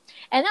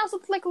 And that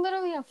was like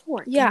literally a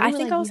 4. Yeah, I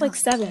think I was like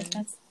 7.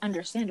 That's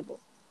understandable.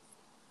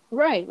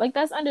 Right. Like,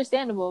 that's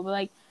understandable. But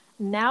like,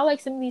 now, like,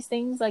 some of these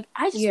things, like,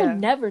 I just would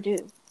never do.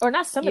 Or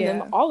not some of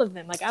them, all of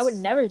them. Like, I would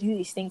never do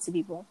these things to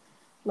people.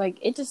 Like,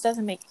 it just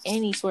doesn't make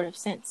any sort of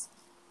sense.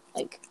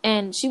 Like,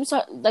 and she was,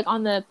 like,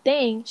 on the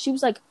thing, she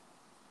was like,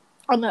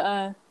 on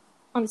the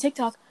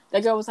TikTok, the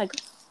girl was like,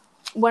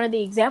 one of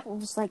the examples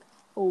was like,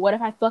 well, what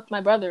if I fucked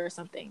my brother or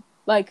something?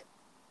 Like,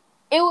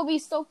 it would be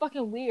so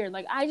fucking weird.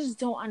 Like, I just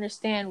don't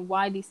understand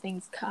why these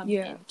things come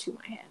into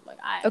my head. Like,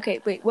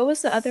 Okay, wait, what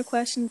was the other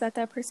questions that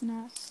person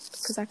asked?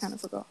 Because I kind of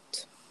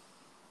forgot.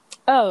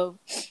 Oh,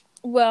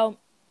 well,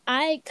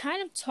 I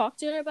kind of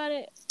talked to her about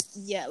it,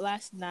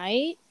 last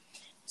night.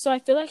 So I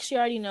feel like she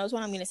already knows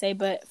what I'm going to say.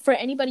 But for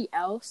anybody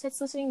else that's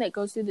listening that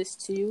goes through this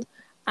too,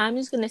 I'm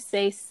just going to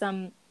say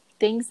some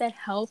things that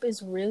help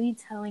is really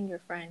telling your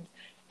friends.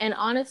 And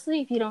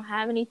honestly, if you don't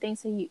have any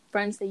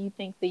friends that you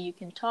think that you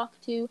can talk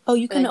to. Oh,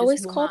 you can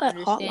always call that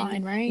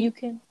hotline, right? You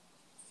can.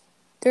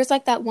 There's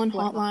like that one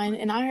hotline,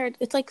 and I heard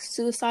it's like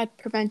suicide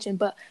prevention,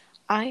 but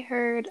I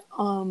heard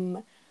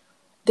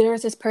there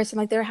was this person,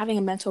 like they were having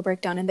a mental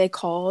breakdown and they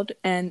called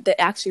and they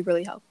actually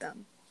really helped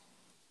them.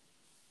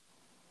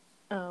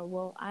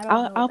 Well, I don't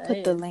know. I'll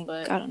put the link.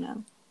 I don't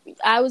know.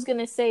 I was going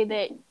to say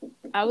that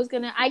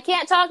I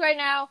can't talk right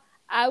now.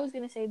 I was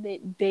going to say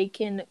that they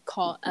can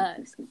call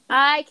us.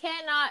 I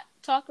cannot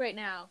talk right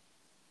now.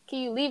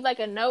 Can you leave like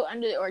a note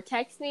under or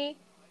text me?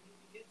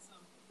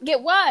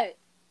 Get what?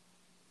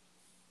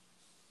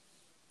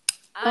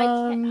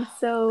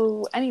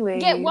 So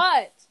anyways. Get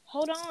what?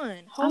 Hold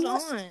on.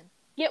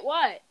 Get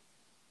what?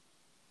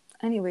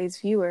 Anyways,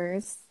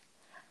 viewers.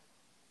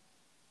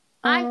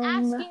 I'm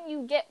asking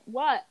you, get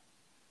what?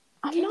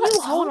 I'm not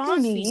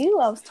talking to you.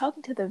 I was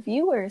talking to the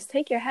viewers.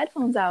 Take your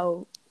headphones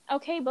out.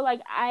 Okay, but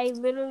like I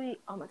literally.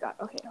 Oh my god.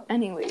 Okay.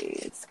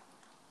 Anyways,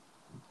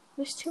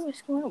 there's too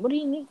much going on. What do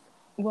you need?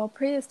 Well,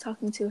 Priya is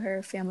talking to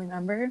her family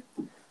member.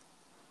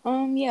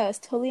 Yeah, it's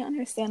totally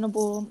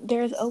understandable.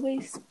 There's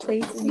always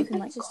places you can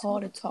like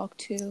call to talk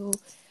to.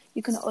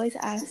 You can always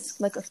ask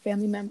like a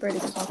family member to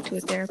talk to a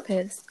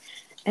therapist.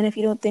 And if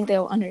you don't think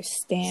they'll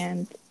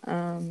understand,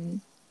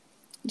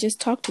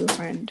 just talk to a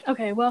friend.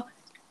 Okay, well,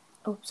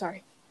 oh,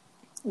 sorry.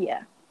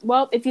 Yeah.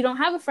 Well, if you don't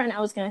have a friend, I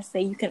was going to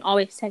say you can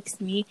always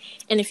text me.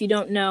 And if you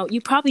don't know, you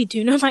probably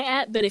do know my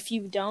at, but if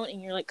you don't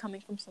and you're like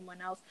coming from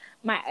someone else,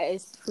 my at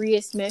is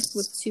Priya Smith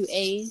with 2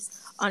 A's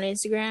on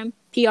Instagram.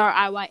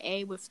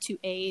 Priya with 2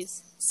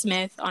 A's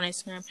Smith on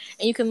Instagram.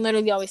 And you can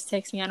literally always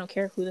text me. I don't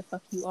care who the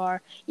fuck you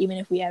are. Even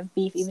if we have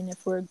beef, even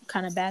if we're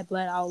kind of bad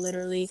blood, I'll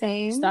literally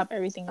stop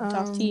everything and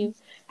talk to you.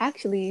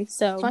 Actually,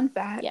 so fun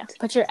fact. Yeah.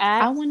 Put your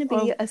at. I want to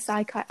be a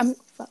psychiatrist.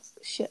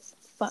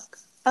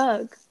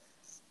 Ugh.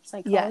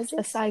 Psychologist?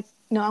 Yes, I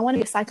want to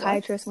be a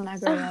psychiatrist when I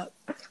grow up.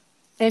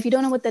 And if you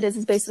don't know what that is,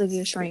 it's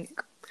basically a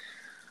shrink.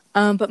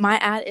 But my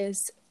ad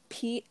is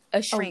a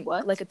shrink,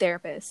 like a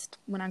therapist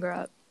when I grow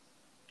up.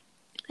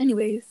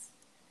 Anyways.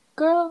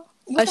 Girl,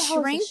 a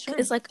shrink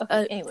is like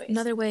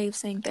another way of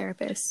saying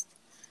therapist.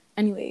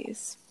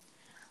 Anyways.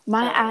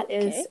 My ad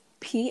is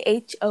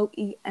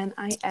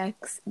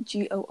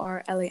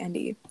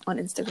PHOENIXGORLAND on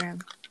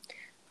Instagram.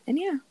 And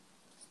yeah.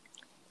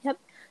 Yep.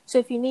 So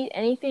if you need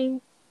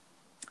anything,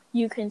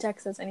 you can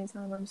text us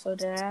anytime. I'm so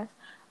deadass.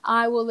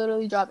 I will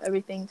literally drop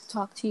everything to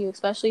talk to you,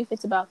 especially if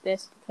it's about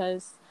this,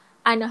 because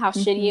I know how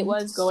shitty it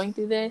was going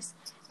through this.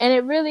 And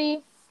it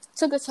really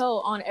took a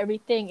toll on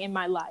everything in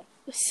my life.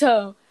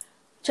 So,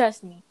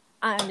 trust me,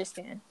 I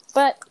understand.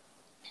 But,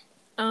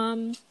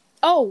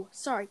 oh,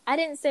 sorry. I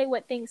didn't say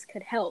what things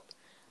could help.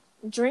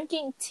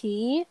 Drinking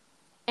tea,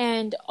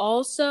 and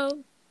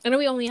also, I know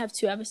we only have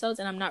 2 episodes,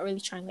 and I'm not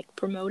really trying to, like,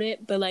 promote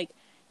it, but, like,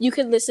 you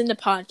could listen to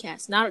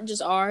podcasts, not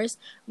just ours,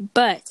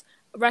 but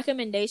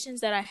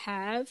recommendations that I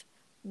have.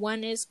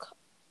 One is,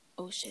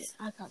 oh shit,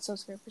 I got so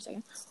scared for a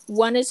second.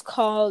 One is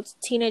called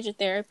Teenager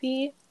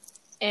Therapy,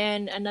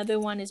 and another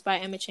one is by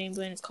Emma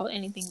Chamberlain. It's called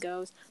Anything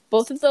Goes.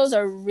 Both of those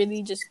are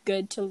really just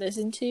good to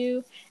listen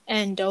to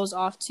and doze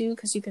off to,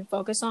 because you can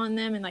focus on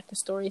them and like the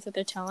stories that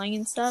they're telling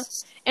and stuff.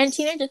 And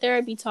Teenager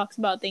Therapy talks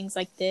about things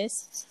like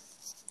this,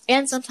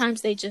 and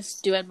sometimes they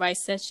just do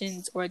advice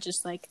sessions or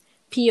just like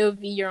POV,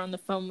 you're on the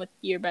phone with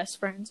your best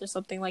friends or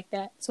something like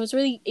that. So it's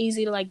really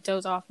easy to like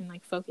doze off and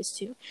like focus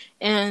too.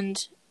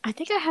 And I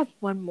think I have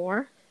one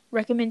more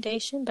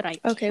recommendation, but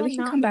we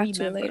can come back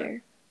to it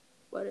later.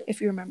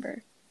 If you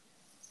remember.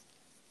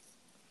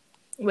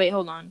 Wait,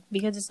 hold on,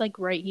 because it's like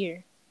right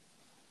here.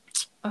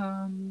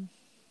 I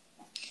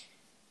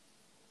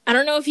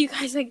don't know if you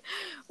guys like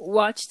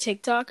watch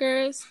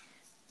TikTokers,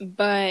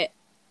 but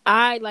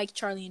I like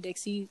Charlie and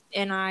Dixie,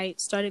 and I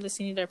started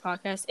listening to their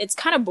podcast. It's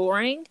kind of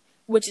boring,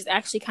 which is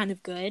actually kind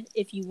of good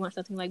if you want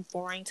something like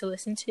boring to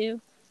listen to.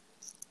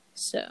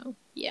 So,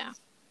 yeah.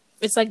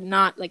 It's like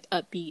not like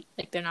upbeat.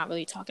 Like they're not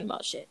really talking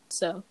about shit.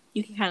 So,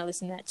 you can kind of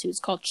listen to that too. It's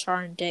called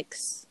Char and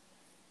Dix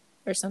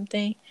or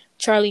something.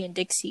 Charlie and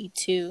Dixie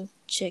 2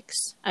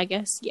 Chicks, I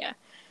guess. Yeah.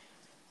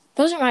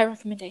 Those are my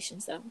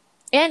recommendations though.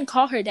 And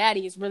Call Her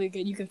Daddy is really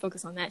good. You can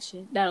focus on that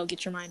shit. That'll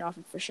get your mind off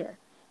it for sure.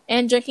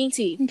 And drinking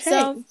tea. Okay.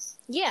 So,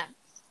 yeah.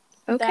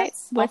 Okay.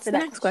 What's the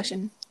next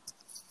question?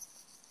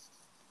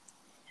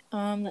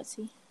 Let's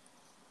see.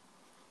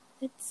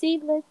 Let's see.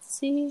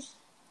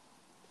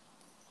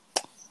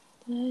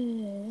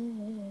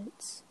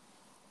 Let's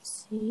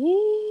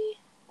see.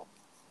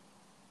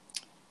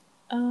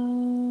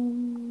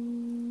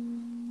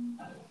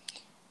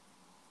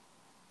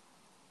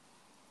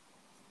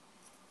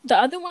 The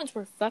other ones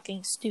were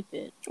fucking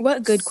stupid.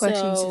 What good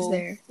questions is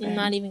there? I'm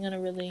not even gonna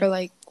really. Or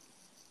like,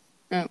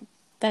 oh.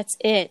 That's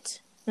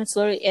it. That's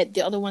literally it.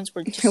 The other ones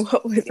were just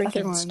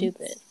freaking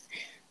stupid.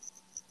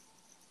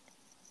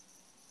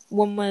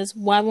 One was,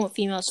 why won't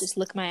females just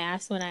lick my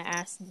ass when I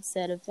ask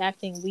instead of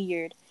acting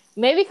weird?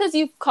 Maybe because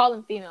you call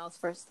them females,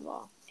 first of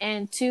all.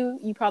 And 2,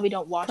 you probably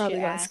don't wash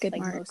your ass like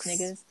most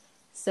niggas.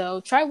 So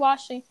try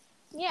washing.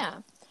 Yeah.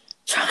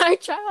 Try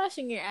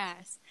washing your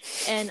ass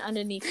and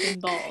underneath your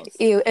balls.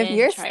 Ew, if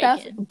your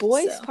stuff,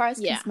 boys' parts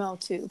can smell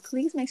too.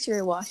 Please make sure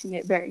you're washing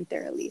it very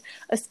thoroughly.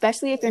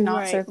 Especially if you're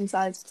not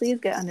circumcised. Please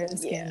get under the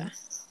skin. Yeah.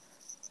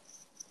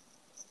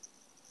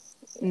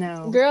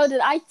 No. Girl,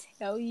 did I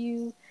tell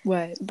you?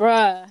 What?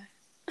 Bruh.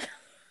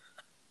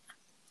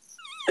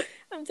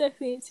 I'm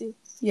definitely into.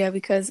 Yeah,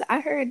 because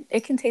I heard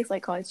it can taste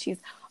like cottage cheese.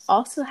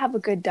 Also have a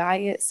good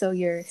diet so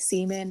your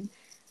semen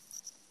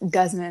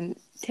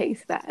doesn't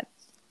taste bad.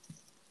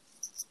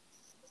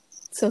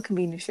 So it can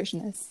be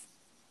nutritious.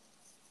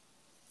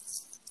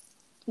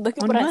 Look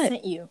at what I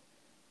sent you.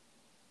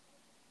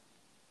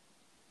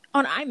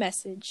 On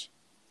iMessage.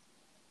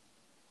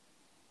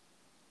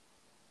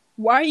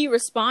 Why are you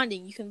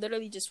responding? You can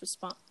literally just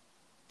respond.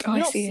 Oh, You I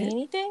don't see see it.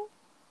 anything?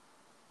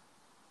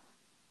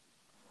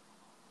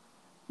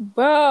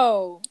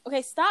 Bro.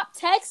 Okay, stop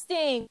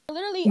texting. We're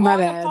literally My on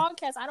bad. the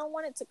podcast. I don't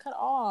want it to cut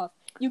off.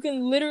 You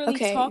can literally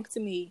Okay. talk to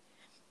me.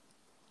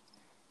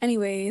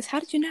 Anyways, how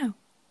did you know?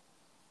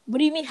 What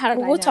do you mean, how did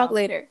I know? We'll talk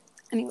later.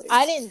 Anyways.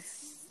 I didn't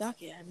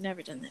suck it. I've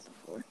never done that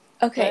before.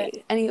 Okay,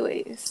 But...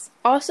 anyways.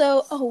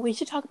 Also, we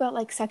should talk about,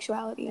 like,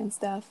 sexuality and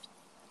stuff.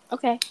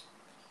 Okay.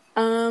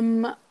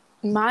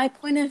 My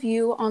point of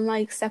view on,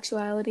 like,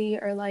 sexuality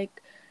or,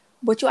 like,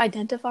 what you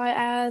identify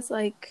as,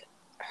 like,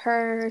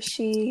 her,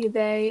 she,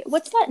 they.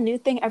 What's that new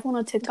thing? Everyone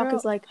on TikTok Girl,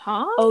 is like,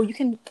 huh? oh, you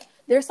can.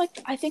 There's,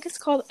 like, I think it's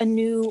called a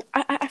new.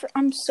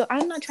 I'm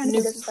not trying to New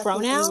be disrespectful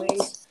in any way.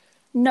 pronouns?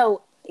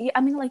 No,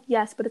 I mean, like,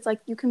 yes, but it's like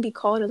you can be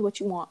called as what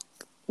you want.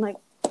 Like,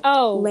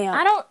 oh, lamp.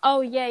 I don't.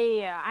 Oh,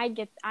 yeah.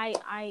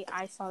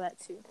 I saw that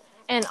too.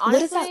 And honestly,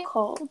 what is that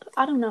called?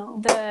 I don't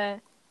know.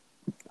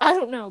 I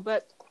don't know,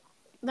 but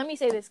let me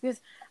say this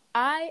because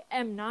I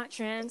am not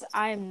trans.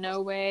 I am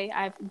no way.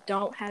 I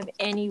don't have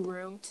any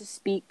room to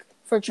speak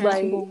for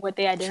trans people what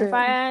they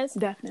identify as.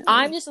 Definitely.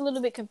 I'm just a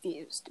little bit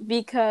confused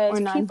because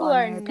people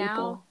are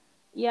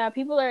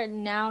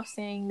now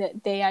saying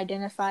that they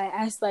identify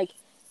as like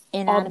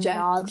inanimate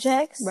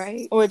objects,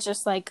 right? Or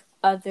just like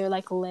other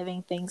like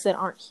living things that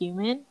aren't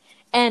human.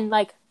 And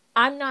like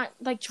I'm not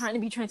like trying to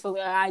be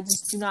transphobic. I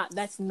just do not.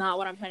 That's not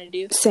what I'm trying to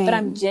do. Same. But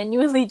I'm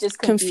genuinely just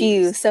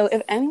confused. So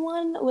if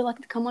anyone would like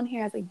to come on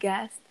here as a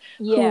guest,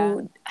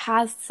 who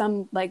has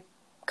some like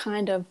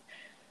kind of,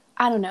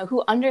 I don't know,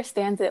 who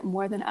understands it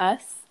more than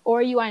us,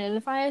 or you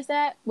identify as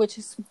that, which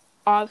is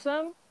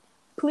awesome,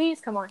 please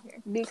come on here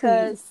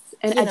because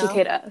and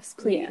educate us,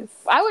 please. Yeah.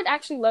 I would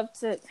actually love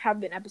to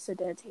have an episode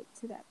dedicated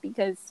to that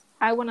because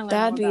I want to learn.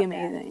 That'd be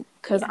amazing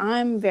because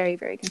I'm very,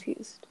 very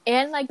confused.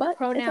 And like the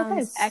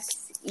pronouns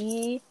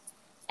XE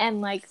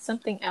and like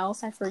something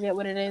else, I forget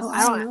what it is.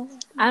 I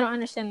don't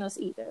understand those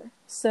either.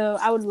 So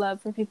I would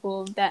love for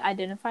people that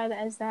identify that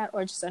as that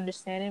or just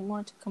understand it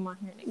more to come on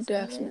here and explain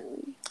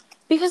Definitely. it.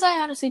 Because I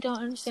honestly don't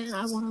understand.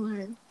 I want to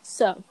learn.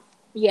 So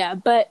yeah,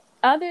 but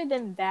other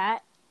than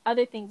that,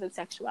 other things of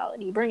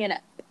sexuality, bring it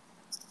up.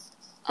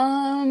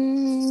 I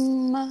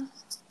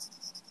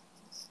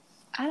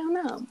don't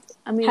know.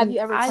 I mean, have you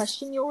ever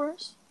questioned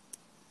yours?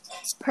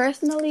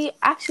 Personally,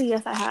 actually,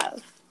 yes, I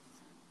have.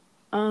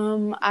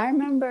 I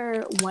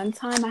remember one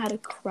time I had a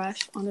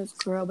crush on this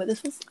girl, but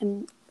this was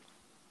in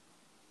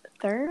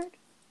 3rd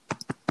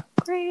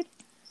grade.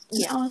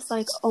 Yeah. And I was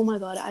like, oh my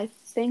god, I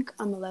think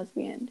I'm a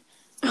lesbian.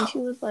 And she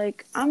was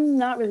like, I'm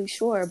not really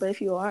sure, but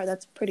if you are,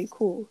 that's pretty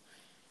cool.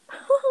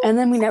 And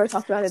then we never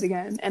talked about it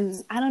again.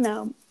 And I don't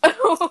know.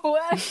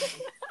 What?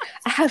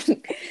 I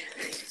haven't.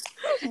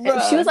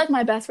 She was like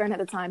my best friend at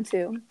the time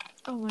too.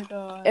 Oh my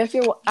god.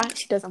 She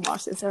doesn't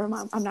watch this. Never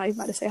mind. I'm not even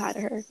about to say hi to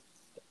her.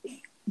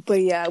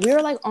 But yeah, we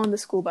were like on the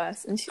school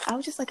bus, and I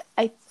was just like,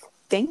 I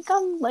think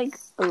I'm like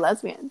a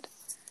lesbian.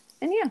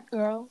 And yeah,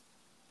 girl.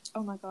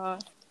 Oh my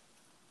god.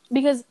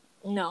 Because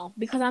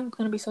I'm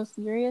gonna be so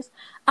serious.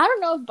 I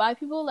don't know if bi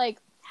people like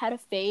had a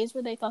phase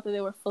where they thought that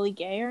they were fully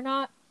gay or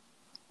not,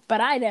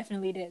 but I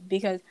definitely did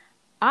because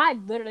I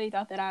literally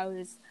thought that I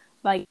was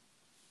like,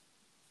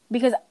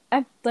 because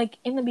I like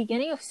in the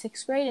beginning of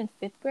 6th grade and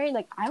 5th grade,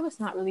 like I was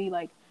not really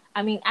like.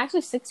 I mean,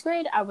 actually 6th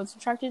grade I was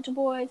attracted to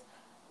boys,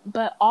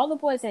 but all the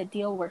boys at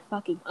Deal were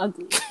fucking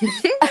ugly.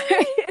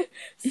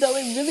 So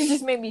it really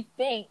just made me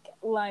think,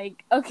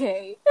 like,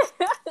 okay.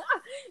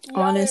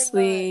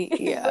 Honestly,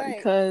 yeah, right.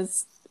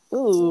 Because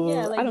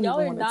like, I don't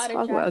even want to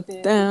talk about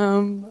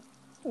them.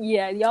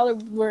 Yeah, y'all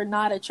were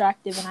not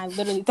attractive, and I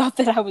literally thought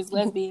that I was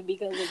lesbian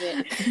because of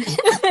it.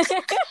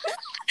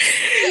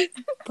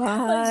 Bye.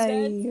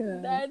 Like,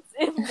 that's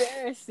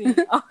embarrassing,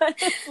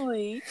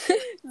 honestly.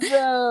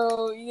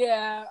 So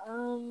yeah,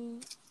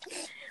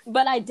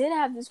 but I did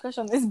have this crush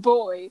on this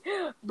boy,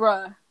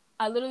 bruh.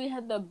 I literally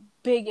had the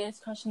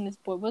biggest crush on this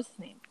boy. What's his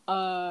name?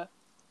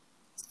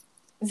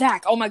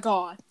 Zach. Oh my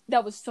god,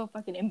 that was so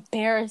fucking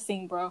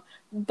embarrassing, bro.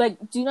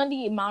 Like, do you know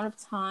the amount of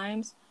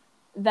times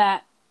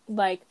that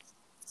like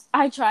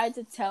I tried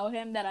to tell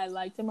him that I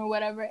liked him or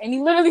whatever, and he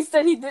literally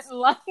said he didn't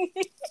like me.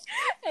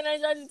 And I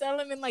tried to tell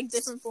him in like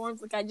different forms.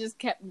 Like I just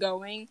kept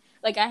going.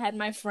 Like I had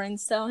my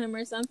friends tell him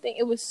or something.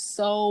 It was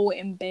so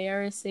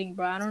embarrassing,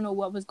 bro. I don't know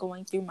what was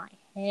going through my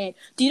head.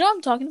 Do you know what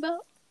I'm talking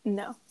about?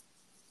 No.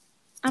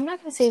 I'm not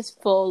gonna say his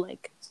full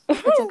like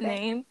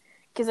name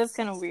because that's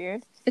kind of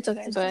weird. It's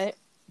okay. But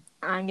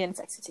I'm getting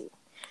sexy too.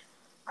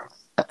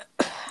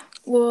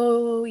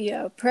 Well,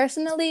 yeah.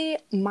 Personally,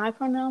 my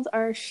pronouns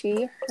are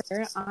she,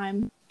 her.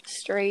 I'm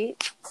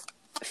straight,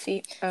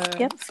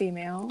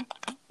 female.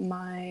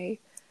 I'm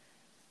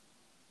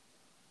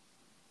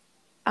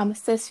a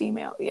cis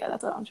female. Yeah,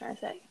 that's what I'm trying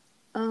to say.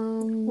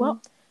 Well,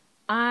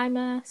 I'm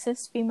a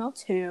cis female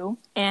too,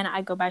 and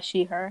I go by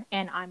she, her,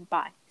 and I'm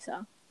bi.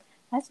 So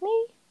that's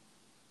me.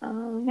 Hey.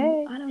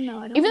 I don't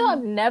know. Even though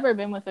I've never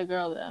been with a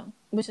girl though,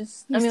 which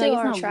is it's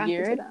not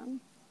weird.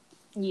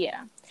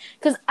 Yeah,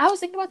 because I was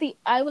thinking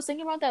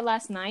about that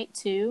last night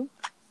too.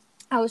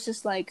 I was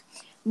just like,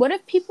 what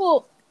if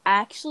people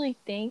actually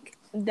think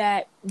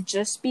that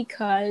just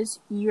because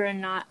you're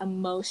not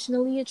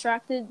emotionally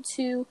attracted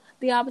to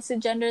the opposite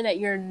gender that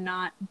you're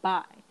not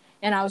bi?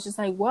 And I was just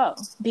like, whoa,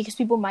 because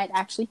people might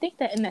actually think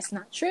that, and that's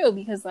not true.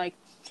 Because like,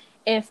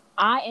 if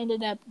I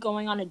ended up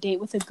going on a date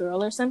with a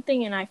girl or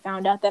something, and I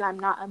found out that I'm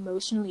not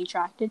emotionally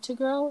attracted to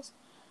girls,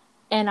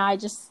 and I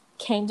just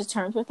came to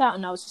terms with that,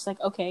 and I was just like,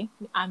 okay,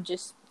 I'm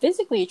just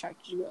physically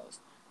attracted to girls.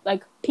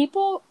 Like,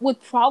 people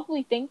would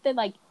probably think that,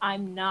 like,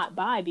 I'm not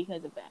bi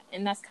because of that.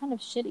 And that's kind of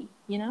shitty,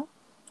 you know?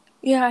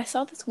 Yeah, I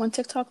saw this one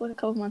TikTok like a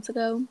couple months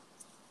ago,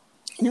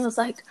 and it was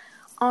like,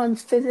 I'm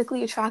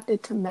physically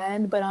attracted to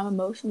men, but I'm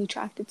emotionally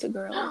attracted to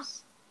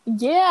girls.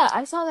 Yeah,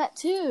 I saw that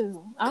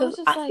too. I was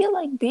Because just I like, feel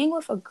like being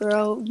with a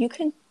girl, you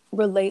can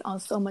relate on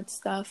so much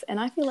stuff. And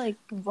I feel like,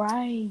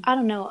 right. I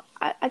don't know,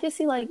 I just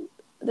see like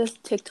this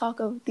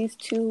TikTok of these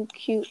two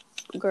cute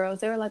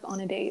girls. They were like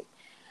on a date.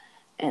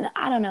 And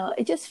I don't know,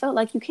 it just felt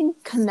like you can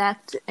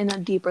connect in a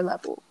deeper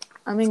level.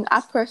 I mean,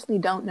 I personally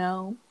don't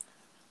know,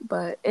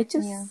 but it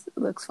just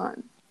looks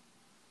fun.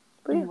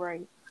 But yeah.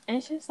 Right. And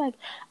it's just like,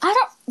 I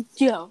don't,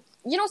 you know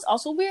what's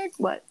also weird?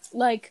 What?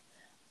 Like,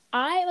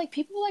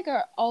 people like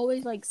are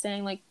always like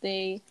saying like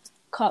they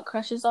caught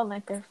crushes on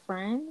like their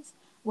friends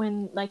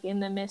when like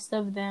in the midst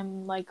of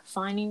them like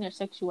finding their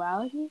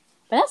sexuality,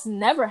 but that's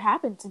never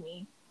happened to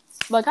me.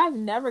 Like, I've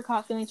never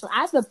caught feelings for,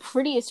 I have the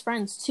prettiest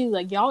friends too,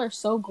 like y'all are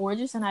so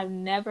gorgeous, and I've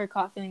never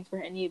caught feelings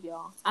for any of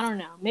y'all. I don't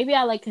know, maybe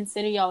I like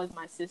consider y'all as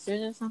my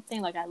sisters or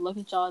something, like I look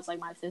at y'all as like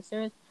my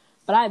sisters,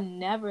 but I've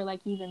never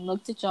like even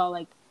looked at y'all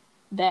like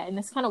that. And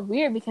it's kind of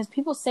weird because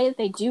people say that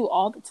they do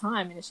all the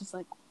time, and it's just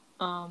like,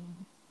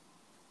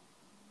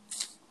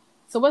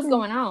 so what's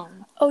going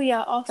on? Oh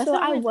yeah, also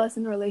I was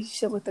in a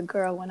relationship with a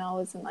girl when I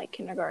was in like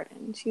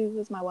kindergarten. She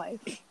was my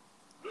wife.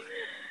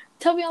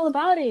 Tell me all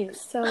about it.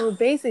 So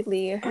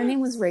basically, her name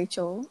was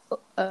Rachel.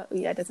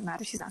 Yeah, it doesn't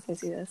matter. She's not going to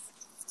see this.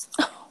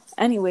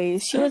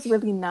 Anyways, she was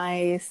really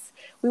nice.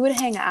 We would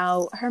hang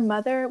out. Her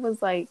mother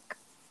was like,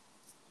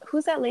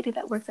 who's that lady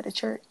that works at a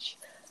church?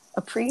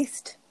 A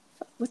priest?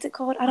 What's it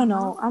called? I don't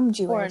know. I'm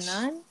Jewish. Or a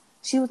nun?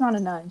 She was not a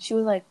nun. She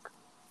was like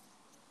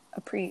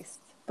a priest.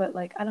 But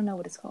like, I don't know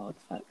what it's called.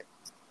 Fuck.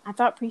 I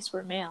thought priests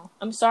were male.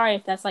 I'm sorry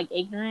if that's like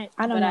ignorant.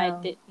 I don't know. I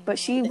didn't. But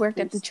she worked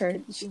at the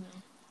church. You know.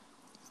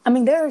 I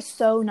mean, they were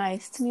so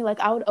nice to me. Like,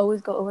 I would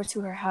always go over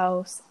to her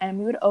house, and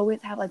we would always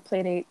have, like,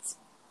 play dates.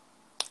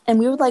 And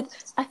we would, like,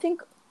 I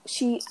think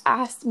she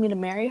asked me to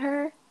marry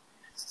her.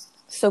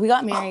 So we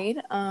got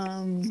married.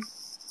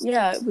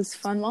 Yeah, it was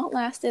fun while it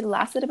lasted. It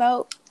lasted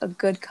about a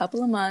good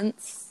couple of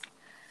months.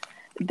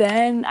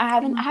 Then I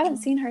haven't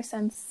seen her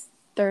since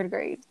 3rd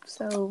grade.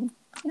 So,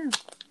 yeah.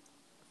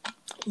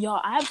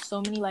 Y'all, I have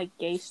so many, like,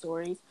 gay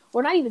stories.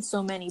 Well, not even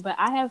so many, but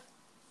I have...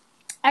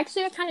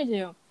 Actually, I kind of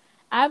do.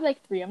 I have,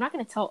 like, 3. I'm not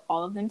going to tell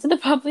all of them to the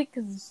public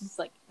because it's just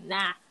like,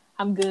 nah,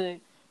 I'm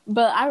good.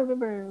 But I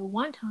remember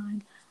one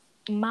time,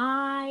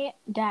 my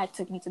dad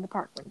took me to the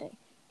park one day.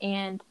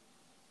 And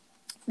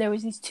there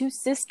was these 2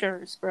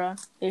 sisters,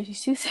 bruh. There's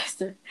these 2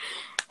 sisters.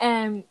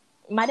 And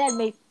my dad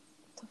made...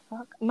 What the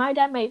fuck? My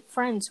dad made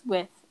friends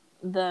with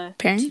the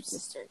Parents? 2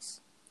 sisters.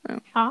 Oh.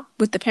 Huh?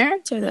 With the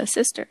parents or the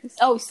sisters?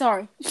 Oh,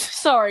 sorry.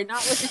 Sorry, not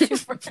with the 2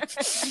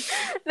 friends.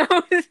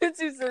 Not with the 2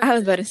 sisters. I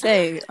was about to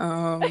say,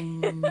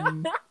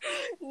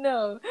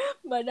 No,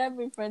 my dad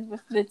made friends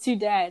with the 2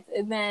 dads,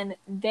 and then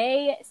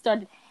they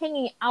started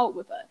hanging out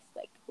with us,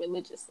 like,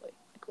 religiously.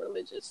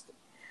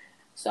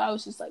 So I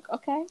was just like,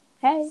 okay,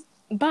 hey.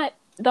 But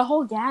the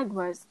whole gag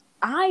was,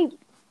 I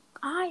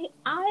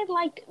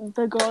liked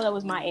the girl that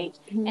was my age,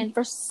 and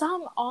for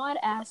some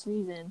odd-ass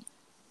reason,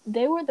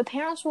 the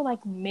parents were,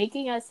 like,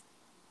 making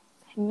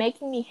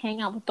me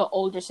hang out with the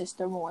older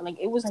sister more. Like,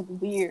 it was, like,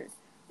 weird.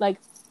 Like,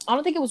 I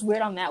don't think it was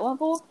weird on that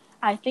level.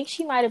 I think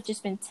she might have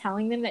just been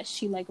telling them that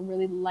she, like,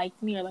 really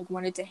liked me or, like,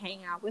 wanted to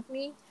hang out with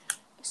me.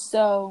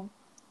 So,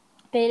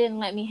 they didn't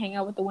let me hang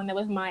out with the one that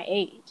was my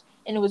age.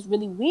 And it was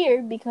really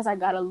weird because I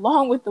got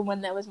along with the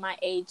one that was my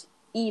age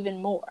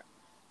even more.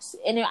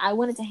 And I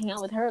wanted to hang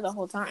out with her the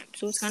whole time.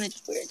 So, it was kind of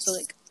just weird. So,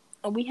 like,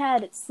 we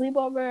had a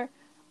sleepover.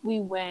 We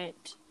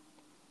went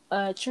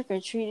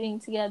trick-or-treating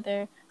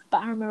together.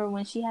 But I remember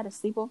when she had a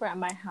sleepover at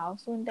my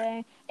house one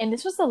day, and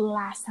this was the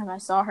last time I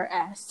saw her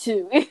ass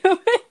too. It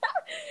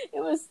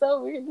was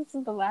so weird. This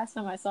is the last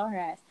time I saw her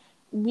ass.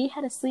 We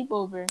had a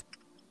sleepover,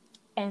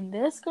 and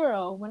this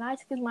girl,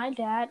 because my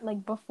dad,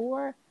 like,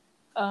 before,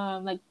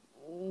 like,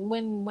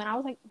 when I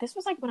was, like, this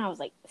was, like, when I was,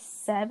 like,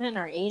 7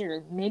 or 8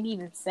 or maybe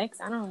even 6.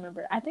 I don't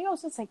remember. I think I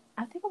was, like,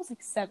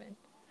 7.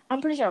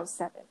 I'm pretty sure I was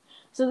 7.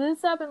 So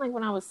this happened, like,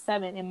 when I was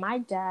 7, and my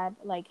dad,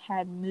 like,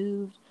 had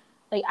moved.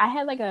 Like, I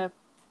had, like,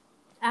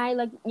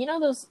 you know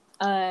those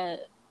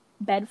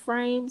bed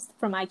frames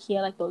from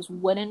IKEA, like those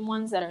wooden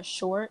ones that are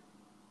short?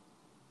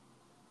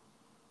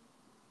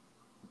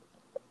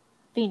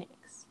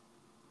 Phoenix.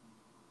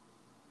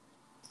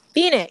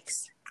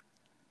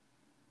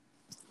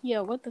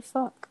 Yo, what the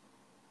fuck?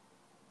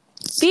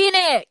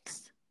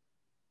 Phoenix!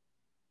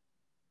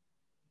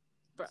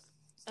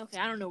 Okay,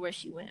 I don't know where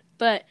she went,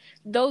 but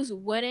those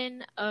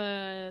wooden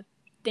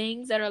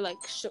things that are like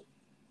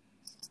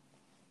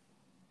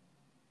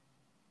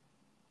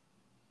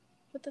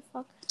what the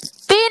fuck?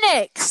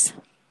 Phoenix.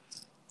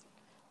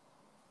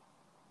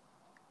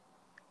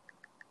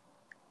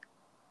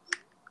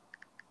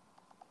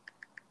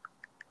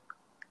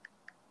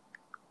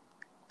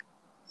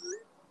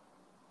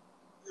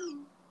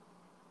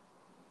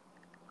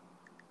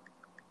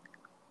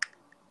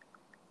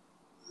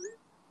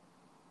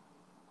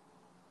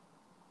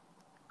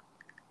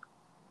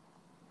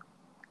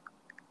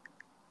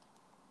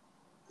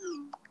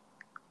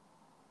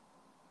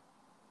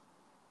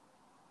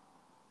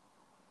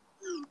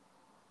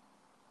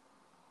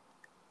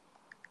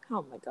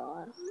 Oh my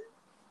god.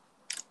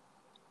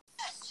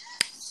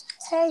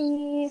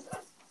 Hey.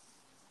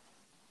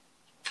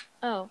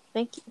 Oh,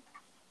 thank you.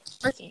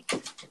 Working.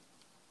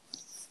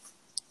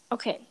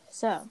 Okay,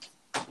 so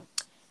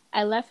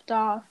I left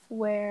off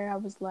where I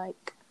was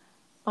like,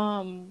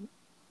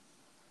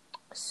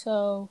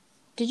 so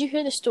did you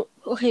hear the story?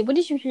 Okay, what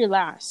did you hear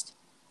last?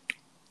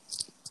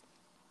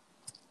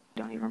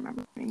 Don't even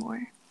remember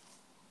anymore.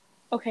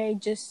 Okay,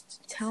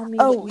 just tell me.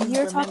 Oh, what you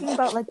you're remember. talking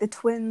about like the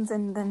twins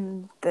and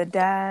then the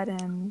dad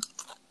and.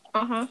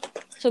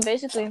 So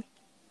basically,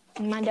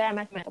 my dad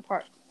met them at the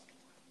park.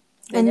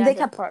 And they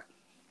kept park,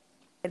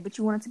 but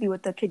you wanted to be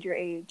with the kid your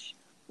age.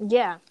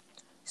 Yeah.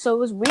 So it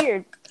was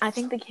weird. I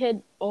think the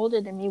kid older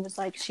than me was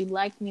like, she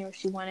liked me or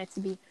she wanted to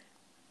be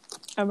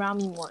around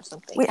me more or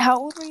something. Wait, how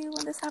old were you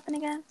when this happened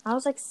again? I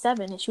was like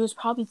 7 and she was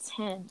probably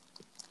 10.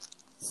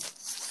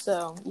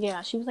 So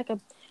yeah, she was like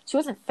she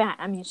wasn't fat.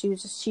 I mean, she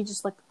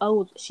just like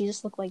old. She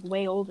just looked like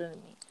way older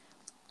than me.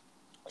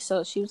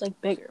 So she was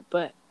like bigger,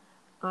 but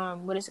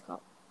what is it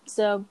called?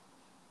 So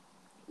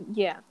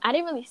yeah, I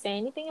didn't really say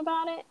anything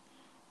about it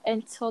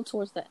until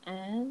towards the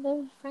end of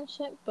the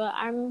friendship. But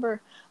I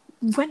remember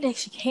one day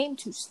she came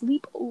to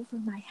sleep over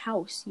my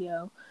house,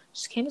 yo.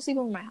 She came to sleep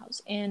over my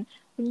house, and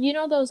you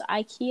know those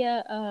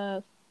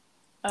IKEA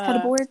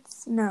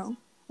headboards? No,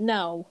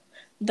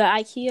 the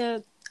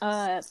IKEA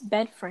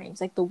bed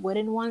frames, like the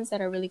wooden ones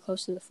that are really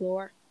close to the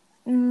floor.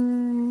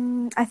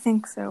 I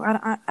think so.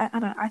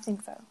 I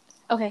think so.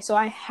 Okay, so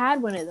I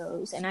had one of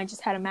those, and I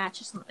just had a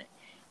mattress on it.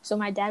 So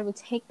my dad would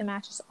take the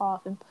mattress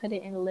off and put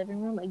it in the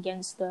living room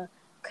against the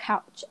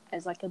couch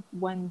as like a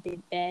one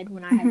big bed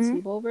when I had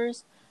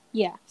sleepovers.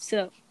 Yeah,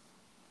 so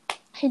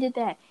he did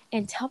that.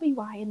 And tell me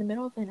why in the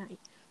middle of the night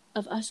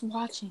of us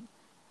watching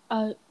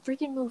a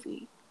freaking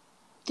movie,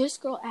 this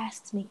girl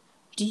asked me,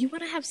 "Do you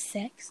want to have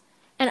sex?"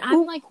 And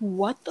I'm like,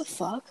 what the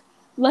fuck?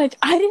 Like,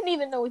 I didn't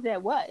even know what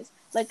that was.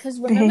 Like,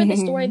 because remember the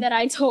story that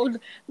I told,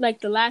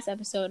 like, the last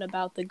episode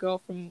about the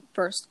girl from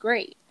first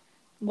grade?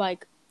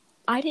 Like,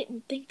 I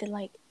didn't think that,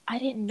 like, I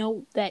didn't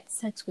know that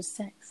sex was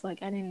sex.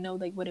 Like, I didn't know,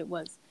 like, what it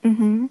was.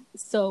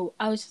 So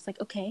I was just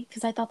like, okay,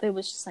 because I thought that it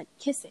was just, like,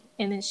 kissing.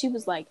 And then she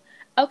was like,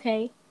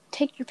 okay,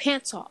 take your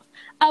pants off.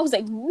 I was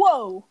like,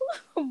 whoa,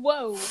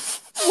 whoa,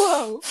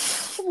 whoa,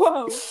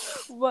 whoa,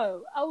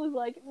 whoa. I was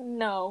like,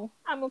 no,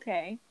 I'm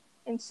okay.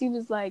 And she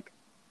was like,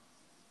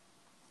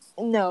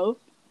 no,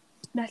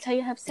 that's how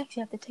you have sex.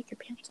 You have to take your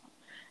pants off.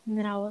 And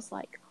then I was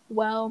like,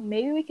 well,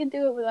 maybe we could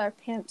do it with our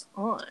pants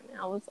on. And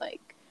I was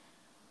like,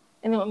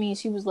 and then I mean,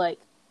 she was like,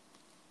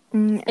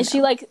 and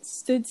she like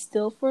stood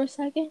still for a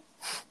second.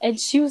 And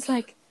she was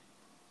like,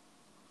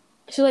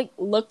 she like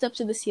looked up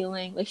to the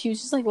ceiling. Like she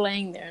was just like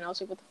laying there. And I was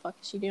like, what the fuck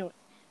is she doing?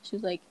 She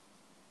was like,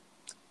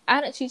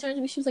 she turned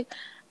to me. She was like,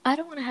 I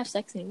don't want to have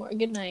sex anymore.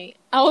 Good night.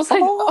 I was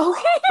like, okay.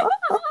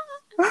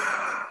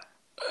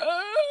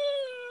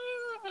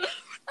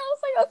 I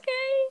was like,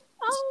 okay,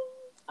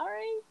 all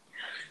right.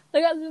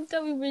 Like I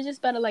thought we were just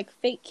about to like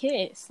fake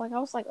kiss. Like I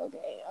was like,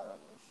 okay,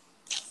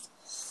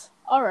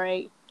 all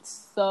right.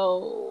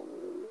 So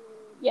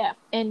yeah,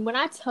 and when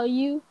I tell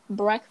you,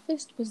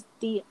 breakfast was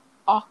the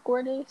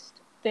awkwardest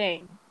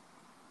thing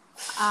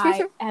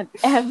I have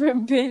ever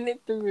been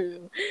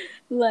through.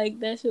 Like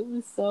that shit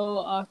was so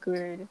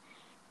awkward,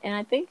 and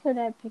I think her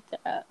dad picked it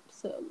up.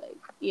 So like,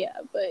 yeah,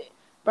 but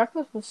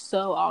breakfast was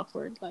so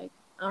awkward. Like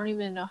I don't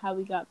even know how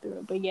we got through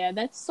it, but yeah,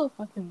 that's so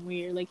fucking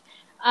weird. Like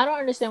I don't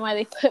understand why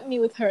they put me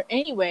with her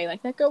anyway.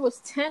 Like that girl was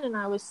 10 and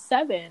I was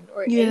 7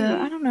 or 8.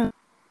 Yeah, I don't know.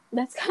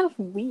 That's kind of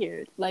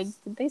weird. Like,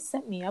 did they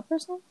set me up or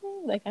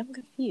something? Like, I'm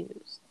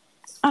confused.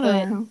 I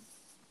don't know.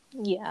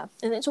 Yeah.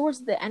 And then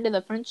towards the end of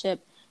the friendship,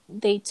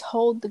 they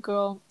told the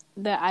girl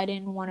that I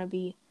didn't want to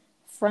be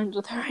friends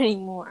with her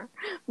anymore.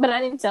 But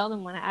I didn't tell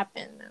them what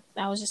happened.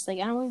 I was just like,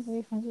 I don't want to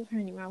be friends with her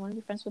anymore. I want to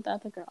be friends with the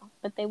other girl.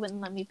 But they wouldn't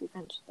let me be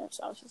friends with her.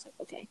 So I was just like,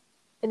 okay.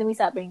 And then we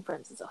stopped being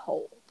friends as a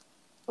whole.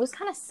 It was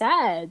kind of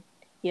sad.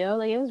 You know,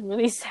 like, it was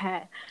really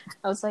sad.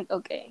 I was like,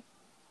 okay.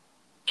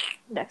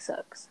 That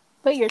sucks.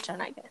 But your turn,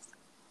 I guess.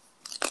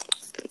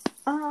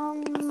 I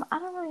don't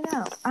really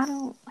know. I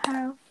don't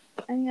have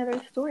any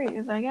other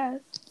stories, I guess.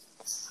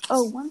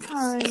 Oh, one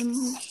time,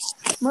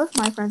 most of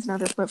my friends know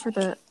this, but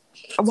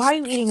why are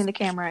you eating in the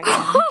camera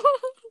again?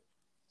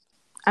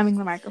 I mean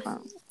the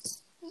microphone.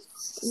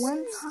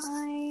 One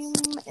time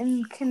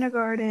in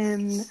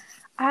kindergarten,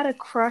 I had a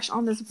crush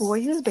on this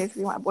boy. He was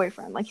basically my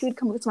boyfriend. Like, he would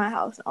come to my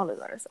house and all this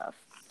other stuff.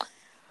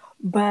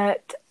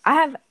 But I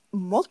have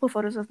multiple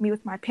photos of me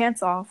with my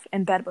pants off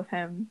in bed with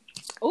him.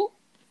 Oh.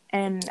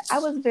 And I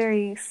was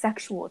very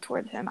sexual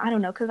towards him. I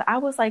don't know, because I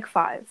was like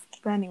 5.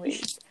 But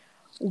anyways,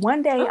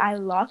 one day I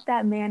locked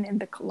that man in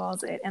the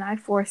closet and I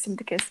forced him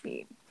to kiss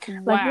me.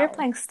 Wow. Like, we were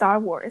playing Star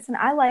Wars and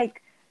I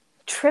like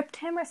tripped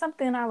him or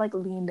something and I like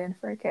leaned in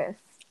for a kiss.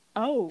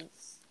 Oh.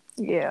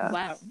 Yeah.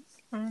 Wow.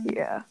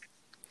 Yeah.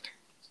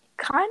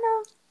 Kind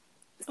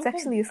of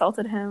sexually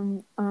assaulted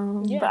him,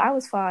 Yeah. but I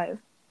was 5.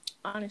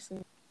 Honestly.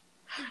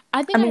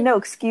 I mean, no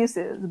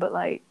excuses, but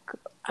like...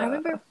 I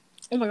remember...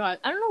 Oh my god.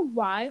 I don't know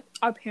why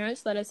our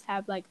parents let us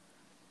have, like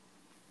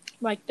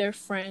their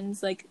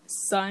friends, like,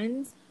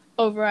 sons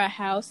over our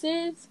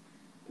houses.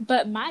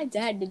 But my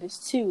dad did this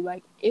too.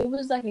 Like, it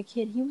was like a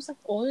kid. He was, like,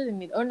 older than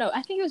me. Or no,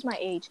 I think he was my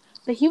age.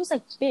 But he was,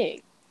 like,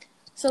 big.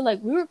 So, like,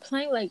 we were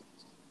playing, like,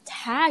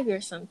 tag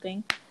or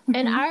something. Mm-hmm.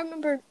 And I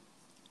remember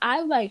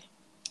I, like,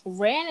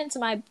 ran into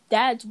my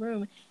dad's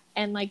room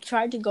and, like,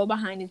 tried to go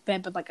behind his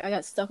bed. But, like, I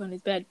got stuck on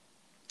his bed.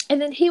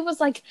 And then he was,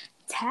 like,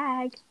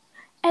 tag.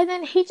 And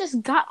then he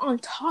just got on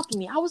top of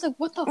me. I was like,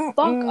 what the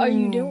fuck are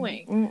you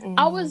doing?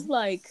 I was,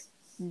 like,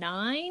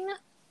 9.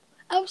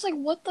 I was like,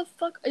 what the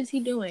fuck is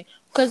he doing?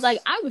 Because, like,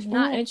 I was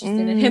not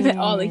interested in him at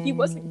all. Like, he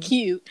wasn't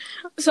cute.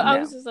 So I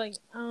was just like,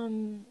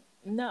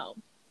 no.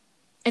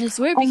 And it's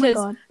weird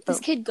because this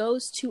kid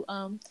goes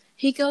to,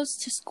 he goes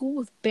to school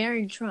with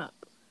Barron Trump.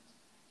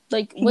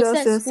 Like, what's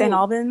that school? He goes to St.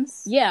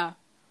 Albans? Yeah.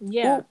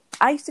 Yeah. Well,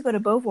 I used to go to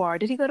Beauvoir.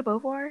 Did he go to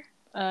Beauvoir?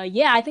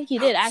 Yeah, I think he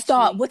did, actually.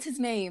 Stop. What's his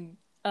name?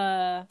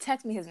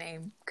 Text me his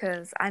name,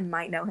 because I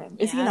might know him.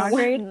 Is he in our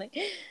grade?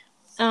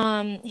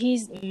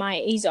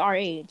 He's our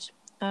age.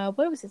 What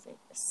was his name?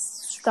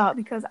 Stop,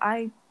 because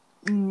I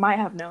might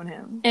have known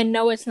him. And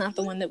no, it's not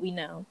the one that we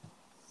know.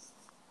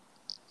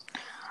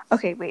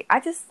 Okay, wait. I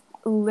just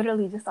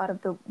literally just thought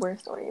of the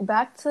worst story.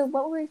 Back to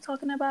what were we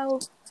talking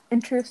about?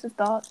 Intrusive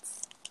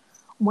thoughts.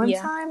 One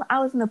time, I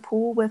was in the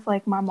pool with,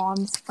 like, my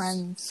mom's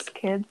friends'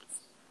 kids.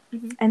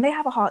 Mm-hmm. And they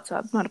have a hot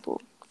tub, not a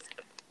pool.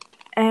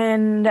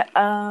 And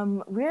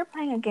we were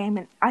playing a game,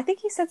 and I think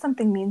he said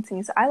something mean to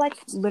me. So I, like,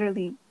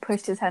 literally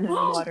pushed his head in the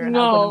water, and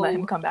I wouldn't let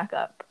him come back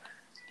up.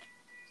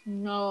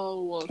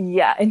 No.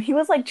 Yeah, and he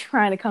was, like,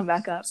 trying to come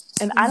back up.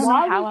 And I don't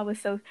know how I was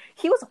so...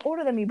 He was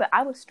older than me, but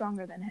I was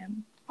stronger than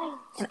him.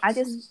 And I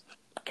just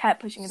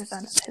kept pushing his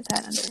head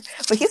under.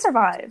 But he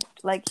survived.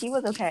 Like, he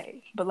was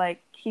okay. But,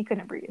 like, he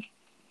couldn't breathe.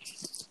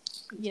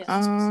 Yeah.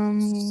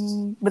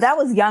 But that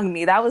was young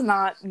me. That was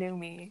not new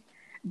me.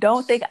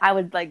 Don't think I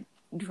would, like,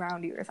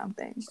 drown you or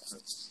something.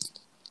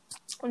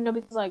 No,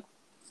 because, like,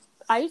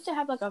 I used to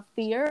have, like, a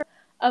fear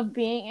of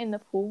being in the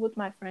pool with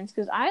my friends,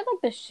 because I had,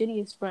 like, the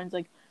shittiest friends.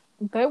 Like,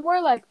 they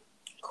were, like,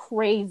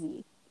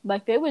 crazy.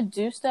 Like, they would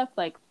do stuff,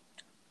 like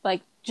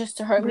just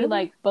to hurt me,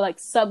 like, but, like,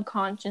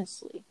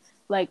 subconsciously.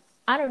 Like,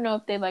 I don't know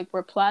if they, like,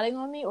 were plotting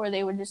on me, or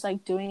they were just,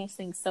 like, doing these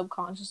things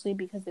subconsciously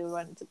because they were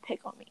wanting to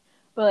pick on me.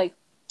 But, like,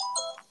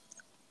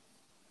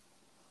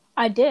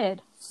 I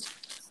did.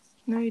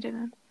 No, you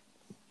didn't.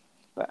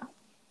 Bruh.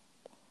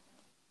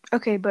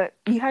 Okay, but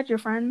you had your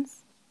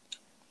friends?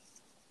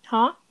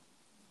 Huh?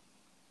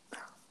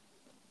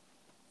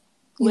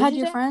 You had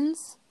your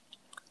friends?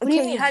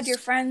 Okay, you had your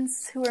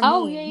friends who were mean.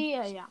 Oh,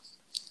 yeah.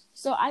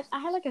 So I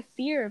had, like, a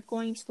fear of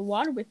going to the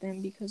water with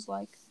them because,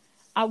 like,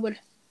 I would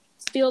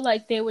feel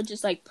like they would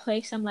just, like,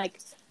 play some, like,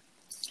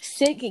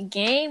 sick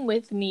game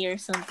with me or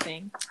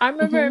something. I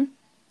remember,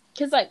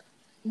 because, like,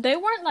 they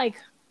weren't, like,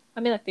 I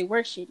mean, like, they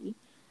were shitty,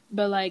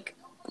 but, like,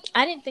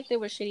 I didn't think they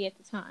were shitty at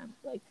the time.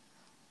 Like,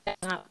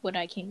 that's not what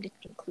I came to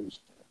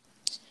conclusion.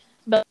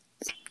 But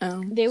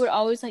they would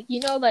always, like, you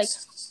know, like,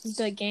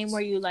 the game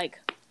where you, like,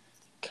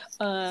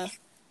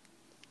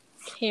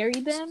 carry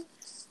them,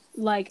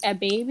 like a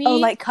baby. Oh,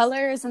 like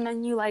colors, and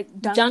then you, like,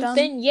 dunk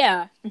them?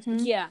 Yeah. Mm-hmm.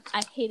 Yeah,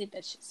 I hated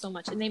that shit so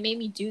much, and they made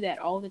me do that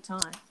all the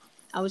time.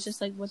 I was just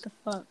like, what the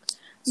fuck?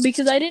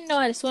 Because I didn't know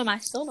how to swim. I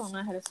still don't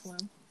know how to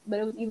swim. But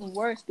it was even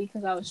worse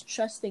because I was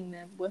trusting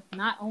them with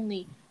not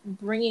only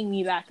bringing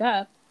me back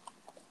up,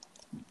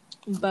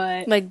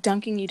 but... Like,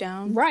 dunking you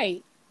down?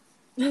 Right.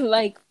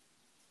 like,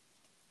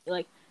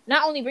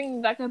 not only bringing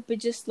me back up, but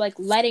just, like,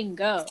 letting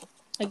go.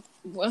 Like,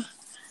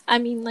 I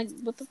mean, like,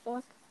 what the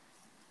fuck?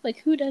 Like,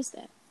 who does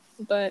that?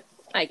 But,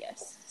 I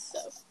guess. So,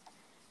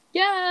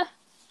 yeah.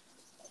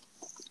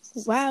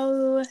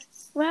 Wow.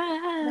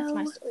 That's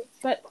my story.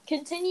 But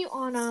continue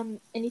on,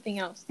 anything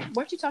else.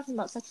 Weren't you talking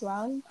about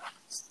sexuality?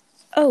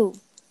 Oh.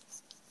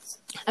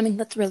 I mean,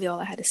 that's really all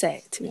I had to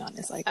say, to be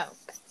honest. Like,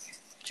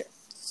 sure.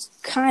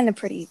 Kind of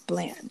pretty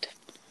bland.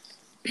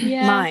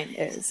 Yeah. Mine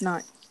is,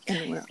 not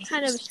anyone else.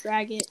 Kind of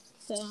drag it,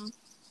 so...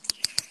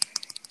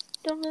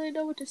 Don't really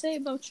know what to say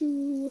about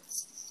you.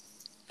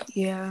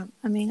 Yeah,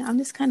 I mean, I'm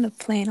just kind of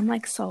plain. I'm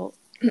like salt.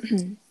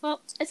 Well,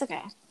 it's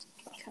okay.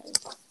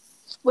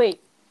 Wait.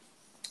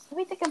 Let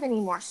me think of any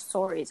more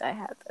stories I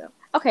have, though.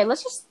 Okay,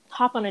 let's just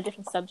hop on a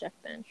different subject,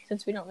 then,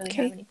 since we don't really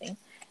have anything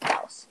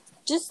else.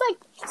 Just, like,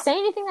 say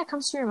anything that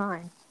comes to your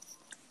mind.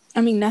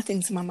 I mean,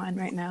 nothing's in my mind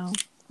right now.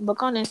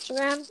 Look on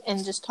Instagram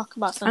and just talk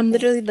about something. I'm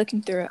literally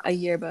looking through a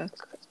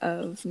yearbook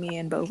of me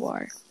and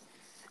Beauvoir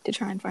to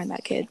try and find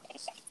that kid.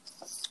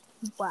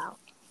 Wow.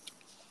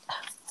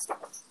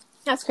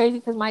 That's crazy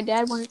because my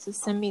dad wanted to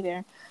send me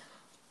there.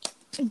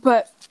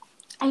 But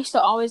I used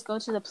to always go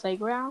to the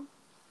playground.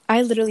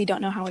 I literally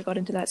don't know how I got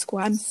into that school.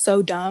 I'm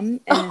so dumb,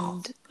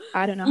 and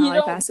I don't know how I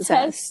passed the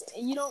test.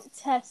 You don't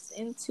test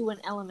into an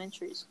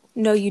elementary school.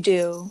 No, you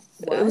do.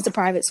 What? It was a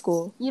private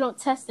school. You don't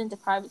test into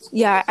private schools?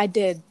 Yeah, I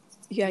did.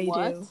 Yeah, you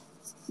What? do.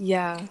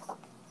 Yeah.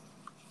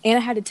 And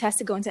I had to test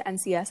to go into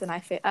NCS, and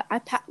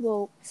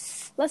well,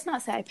 let's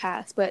not say I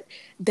passed, but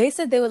they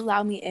said they would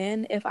allow me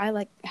in if I,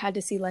 like, had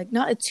to see, like,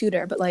 not a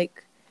tutor, but,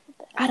 like,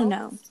 I don't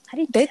know.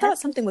 They thought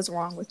something was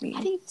wrong with me.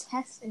 How do you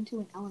test into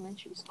an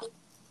elementary school?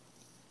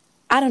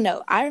 I don't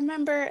know. I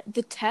remember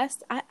the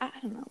test. I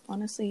don't know.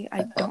 Honestly,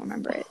 I don't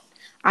remember it.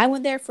 I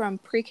went there from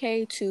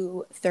pre-K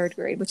to 3rd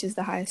grade, which is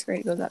the highest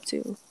grade it goes up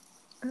to,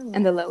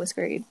 and the lowest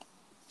grade.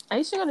 I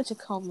used to go to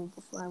Tacoma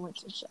before I went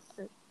to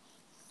Shepherd.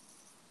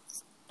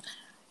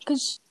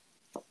 Because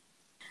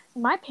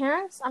my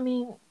parents, I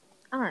don't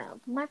know.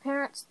 My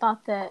parents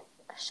thought that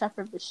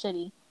Shepherd was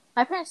shitty.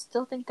 My parents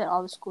still think that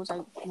all the schools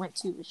I went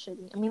to was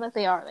shitty. I mean, like,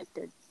 they are. Like,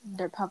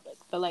 they're public.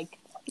 But, like,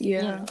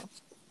 yeah. You know.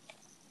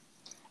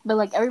 But,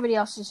 like, everybody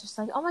else is just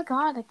like, oh, my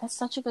God, like, that's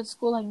such a good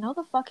school. Like, no,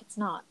 the fuck it's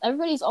not.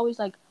 Everybody's always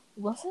like,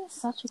 wasn't it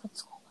such a good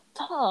school?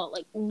 Like, duh.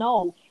 Like,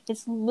 no,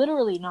 it's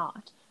literally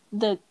not.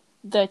 The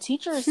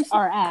teachers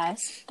are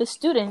ass. The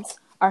students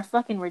are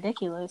fucking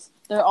ridiculous.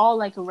 They're all,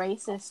 like,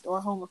 racist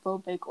or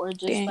homophobic or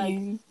just,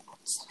 like,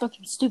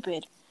 fucking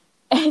stupid.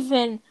 And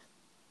then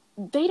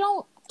they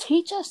don't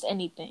teach us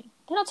anything.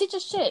 They don't teach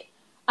us shit.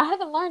 I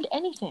haven't learned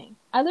anything.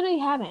 I literally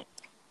haven't.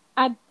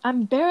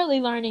 I'm barely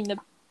learning the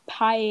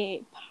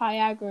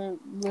Pythagorean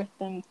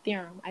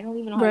theorem. I don't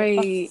even know how to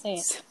fucking say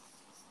it.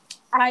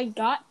 I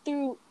got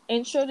through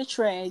Intro to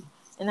Trig,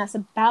 and that's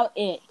about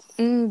it.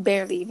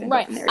 Barely even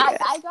gotten there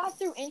yet. I got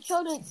through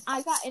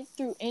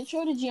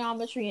Intro to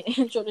Geometry and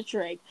Intro to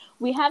Trig.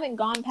 We haven't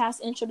gone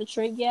past Intro to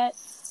Trig yet,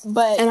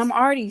 and I'm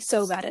already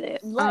so bad at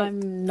it. Right.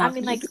 I'm not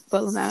like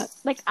well in that.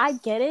 Like, I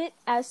get it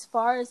as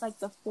far as, like,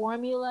 the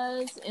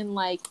formulas and,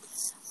 like,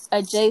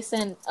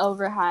 adjacent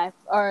over hype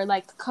or,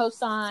 like,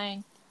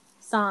 cosine,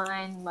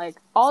 sine, like,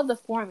 all the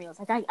formulas.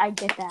 Like, I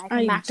get that. I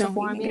can match the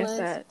formulas. Get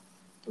that.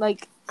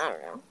 Like, I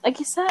don't know. Like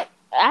you said,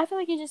 I feel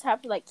like you just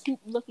have to, like, keep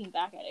looking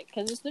back at it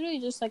because it's literally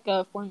just, like,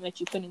 a formula that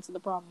you put into the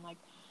problem. Like,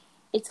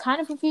 it's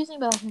kind of confusing,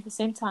 but, like, at the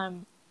same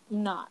time,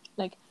 not.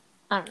 Like,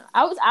 I don't know.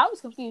 I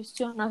was confused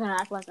too. I'm not gonna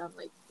act like I'm,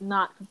 like,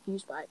 not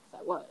confused by it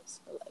because I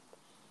was. But, like,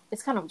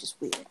 it's kind of just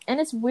weird. And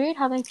it's weird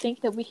how they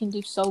think that we can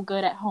do so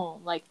good at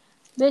home. Like,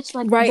 bitch,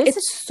 like, right,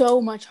 it's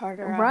so much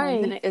harder at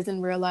home than it is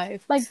in real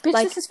life. Like, bitch,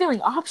 like, this is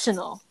feeling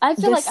optional. I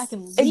feel like I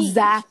can leave.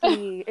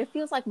 Exactly. It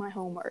feels like my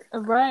homework.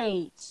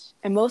 Right.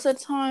 And most of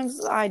the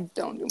times, I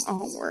don't do my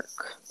homework.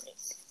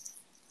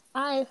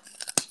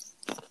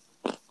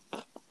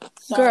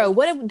 Girl,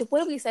 what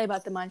did we say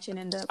about the munching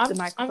and the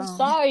microphone? I'm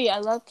sorry. I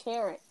love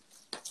carrot.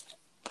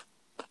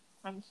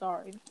 I'm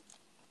sorry.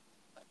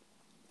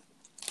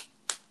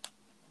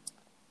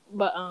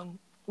 But,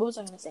 what was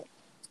I gonna say?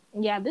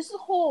 Yeah, this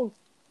whole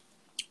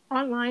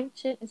online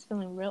shit is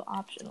feeling real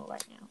optional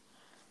right now.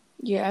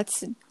 Yeah,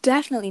 it's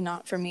definitely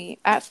not for me.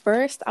 At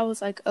first, I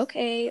was like,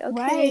 okay,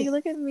 right.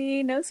 Look at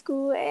me, no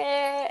school,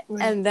 Right.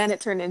 And then it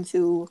turned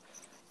into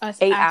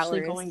us 8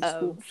 hours going to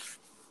school.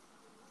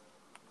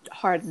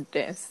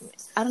 Hardness.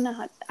 I don't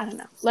know.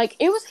 Like,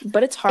 it was,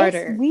 but it's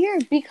harder. It's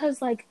weird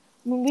because, like,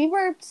 when we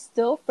were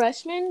still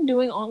freshmen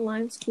doing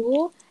online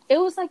school, it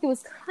was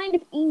kind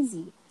of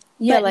easy.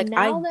 Yeah, but like,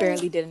 I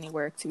barely did any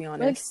work, to be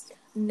honest. Like,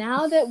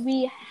 now that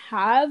we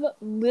have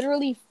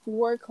literally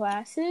 4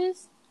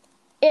 classes,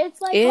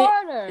 it's, like,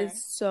 harder.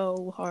 It's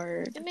so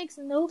hard. It makes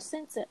no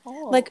sense at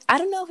all. Like, I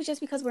don't know if it's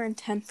just because we're in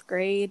 10th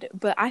grade,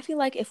 but I feel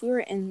like if we were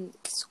in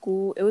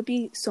school, it would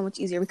be so much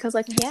easier because,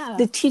 like,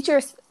 the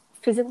teacher's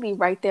physically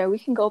right there. We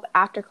can go up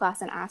after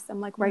class and ask them.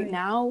 Like, right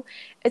now,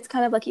 it's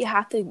kind of like you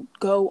have to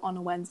go on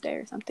a Wednesday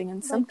or something,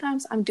 and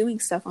sometimes I'm doing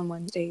stuff on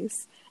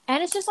Wednesdays.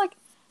 And it's just, like,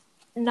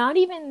 not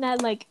even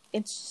that, like,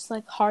 it's just,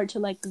 like, hard to,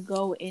 like,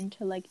 go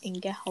into, like,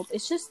 and get help.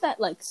 It's just that,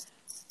 like,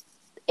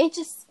 it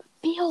just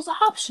feels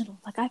optional.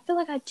 Like, I feel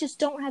like I just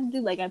don't have to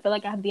do, like, I feel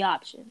like I have the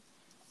option.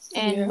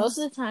 And most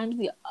of the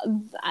times,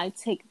 I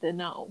take the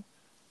no.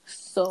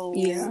 So.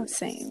 Yeah,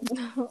 same.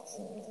 I'm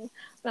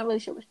not really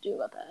sure what to do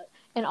about that.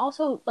 And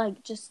also,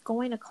 like, just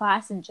going to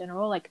class in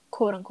general, like,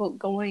 quote-unquote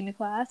going to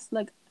class,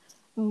 like,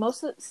 not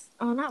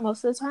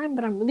most of the time,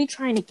 but I'm really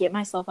trying to get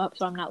myself up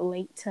so I'm not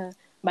late to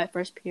my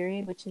first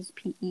period, which is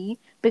PE,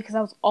 because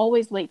I was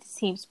always late to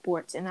team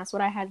sports, and that's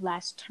what I had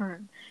last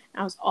term.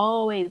 I was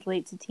always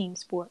late to team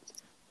sports,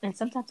 and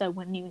sometimes I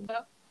wouldn't even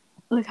go.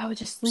 Like, I would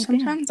just sleep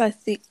Sometimes I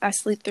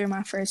sleep through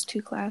my first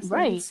 2 classes.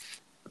 Right.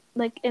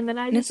 Like, and then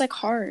it's, like,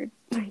 hard.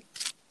 Right.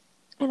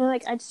 And then,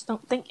 like, I just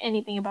don't think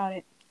anything about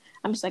it.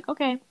 I'm just like,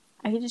 okay,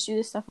 I can just do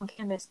this stuff on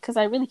Canvas, because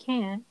I really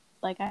can.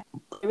 Like, I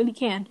really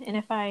can. And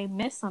if I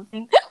miss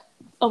something,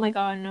 Oh my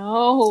god,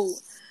 no.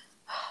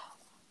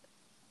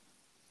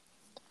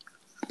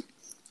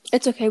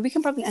 It's okay. We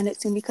can probably end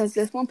it soon because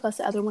this one plus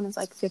the other one is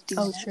like 50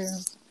 Oh, minutes. true.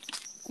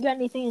 You got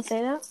anything to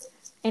say though?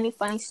 Any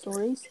funny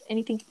stories?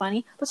 Anything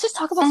funny? Let's just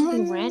talk about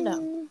something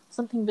random.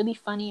 Something really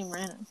funny and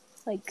random.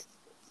 Like,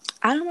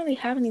 I don't really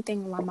have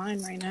anything on my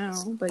mind right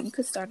now, but you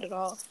could start it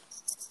off.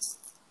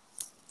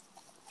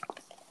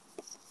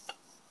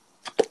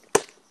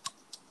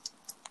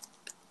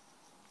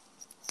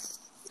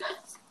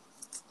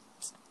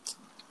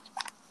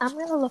 I'm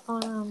gonna look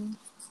on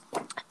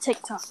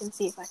TikTok and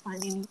see if I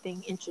find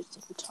anything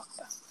interesting to talk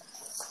about.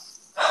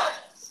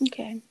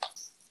 Okay.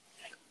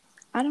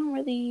 I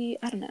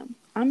don't know.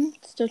 I'm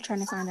still trying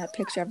to find that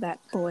picture of that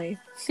boy.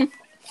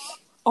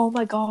 Oh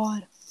my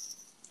god.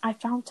 I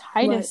found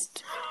Titus.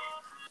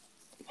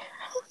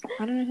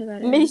 I don't know who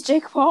that Miss is.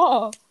 Jake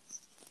Paul.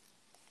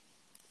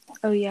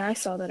 Oh yeah, I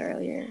saw that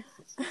earlier.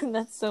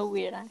 That's so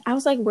weird. I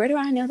was like, where do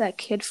I know that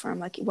kid from?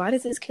 Like, why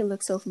does this kid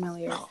look so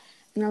familiar?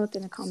 And I looked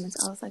in the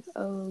comments. I was like,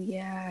 oh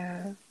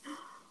yeah. Oh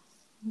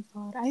my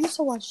god. I used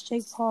to watch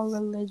Jake Paul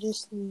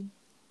religiously.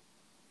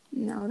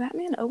 No, that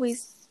man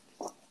always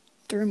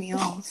threw me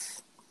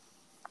off.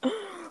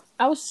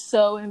 I was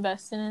so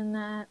invested in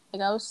that.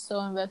 Like, I was so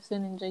invested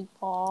in Jake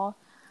Paul.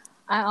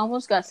 I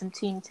almost got some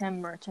Team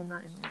 10 merch. I'm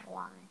not even gonna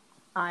lie.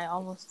 I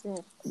almost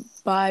did.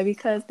 Why?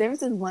 Because there was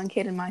this one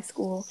kid in my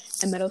school,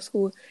 in middle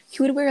school.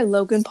 He would wear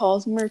Logan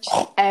Paul's merch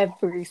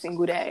every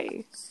single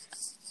day.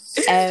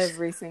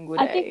 Every single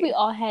day. I think we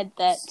all had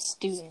that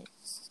student.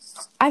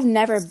 I've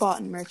never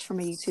bought merch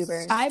from a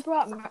YouTuber.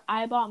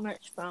 I bought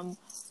merch from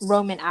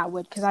Roman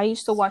Atwood because I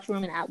used to watch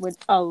Roman Atwood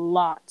a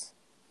lot.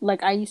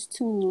 Like, I used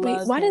to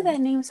love Why him. did that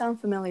name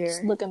sound familiar?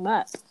 Just look him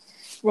up.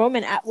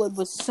 Roman Atwood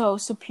was so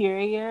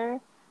superior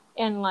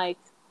in, like,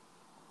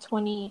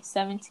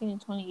 2017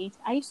 and 2018.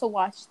 I used to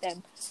watch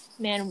them,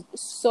 man,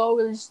 so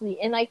religiously.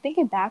 And, like,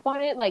 thinking back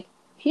on it, like,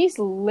 he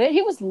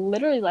was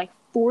literally, like,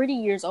 40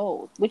 years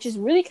old, which is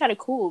really kind of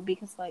cool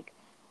because, like,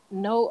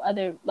 no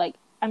other, like,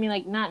 I mean,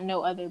 like, not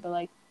no other, but,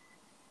 like,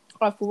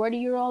 a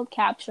 40-year-old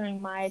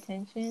capturing my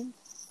attention.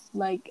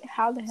 Like,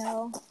 how the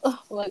hell? Ugh,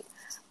 like,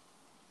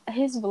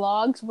 his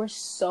vlogs were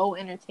so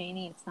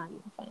entertaining, it's not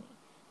even funny.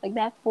 Like,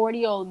 that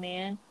 40-year-old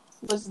man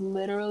was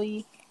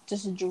literally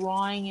just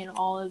drawing in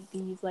all of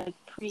these, like,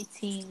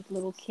 preteen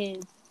little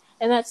kids.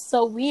 And that's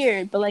so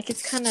weird, but, like,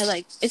 it's kind of,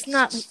 like, it's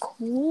not, like,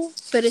 cool,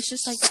 but it's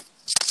just,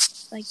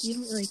 like, you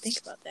don't really think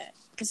about that.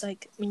 Because,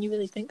 like, when you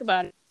really think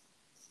about it,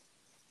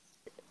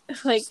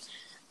 like,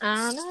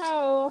 I don't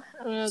know,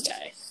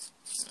 guys.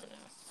 I don't know.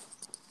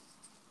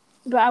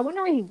 But I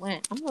wonder where he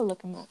went. I'm gonna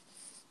look him up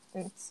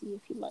and see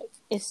if he, like,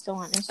 is still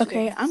on Instagram.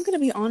 Okay, I'm gonna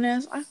be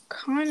honest. I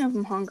kind of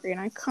am hungry and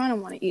I kind of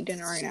want to eat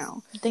dinner right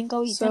now. Then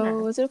go eat dinner.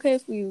 So, is it okay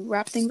if we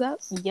wrap things up?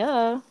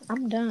 Yeah,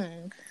 I'm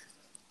done.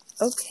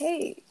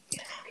 Okay.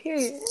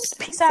 Period.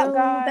 Peace out,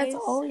 guys. That's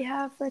all we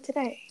have for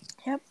today.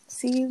 Yep.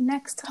 See you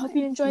next time. Hope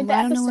you enjoyed the I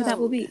episode. don't know what that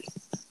will be.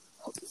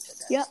 Hope you enjoyed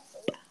that. Yep.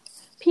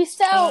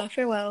 Peace out.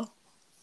 Farewell.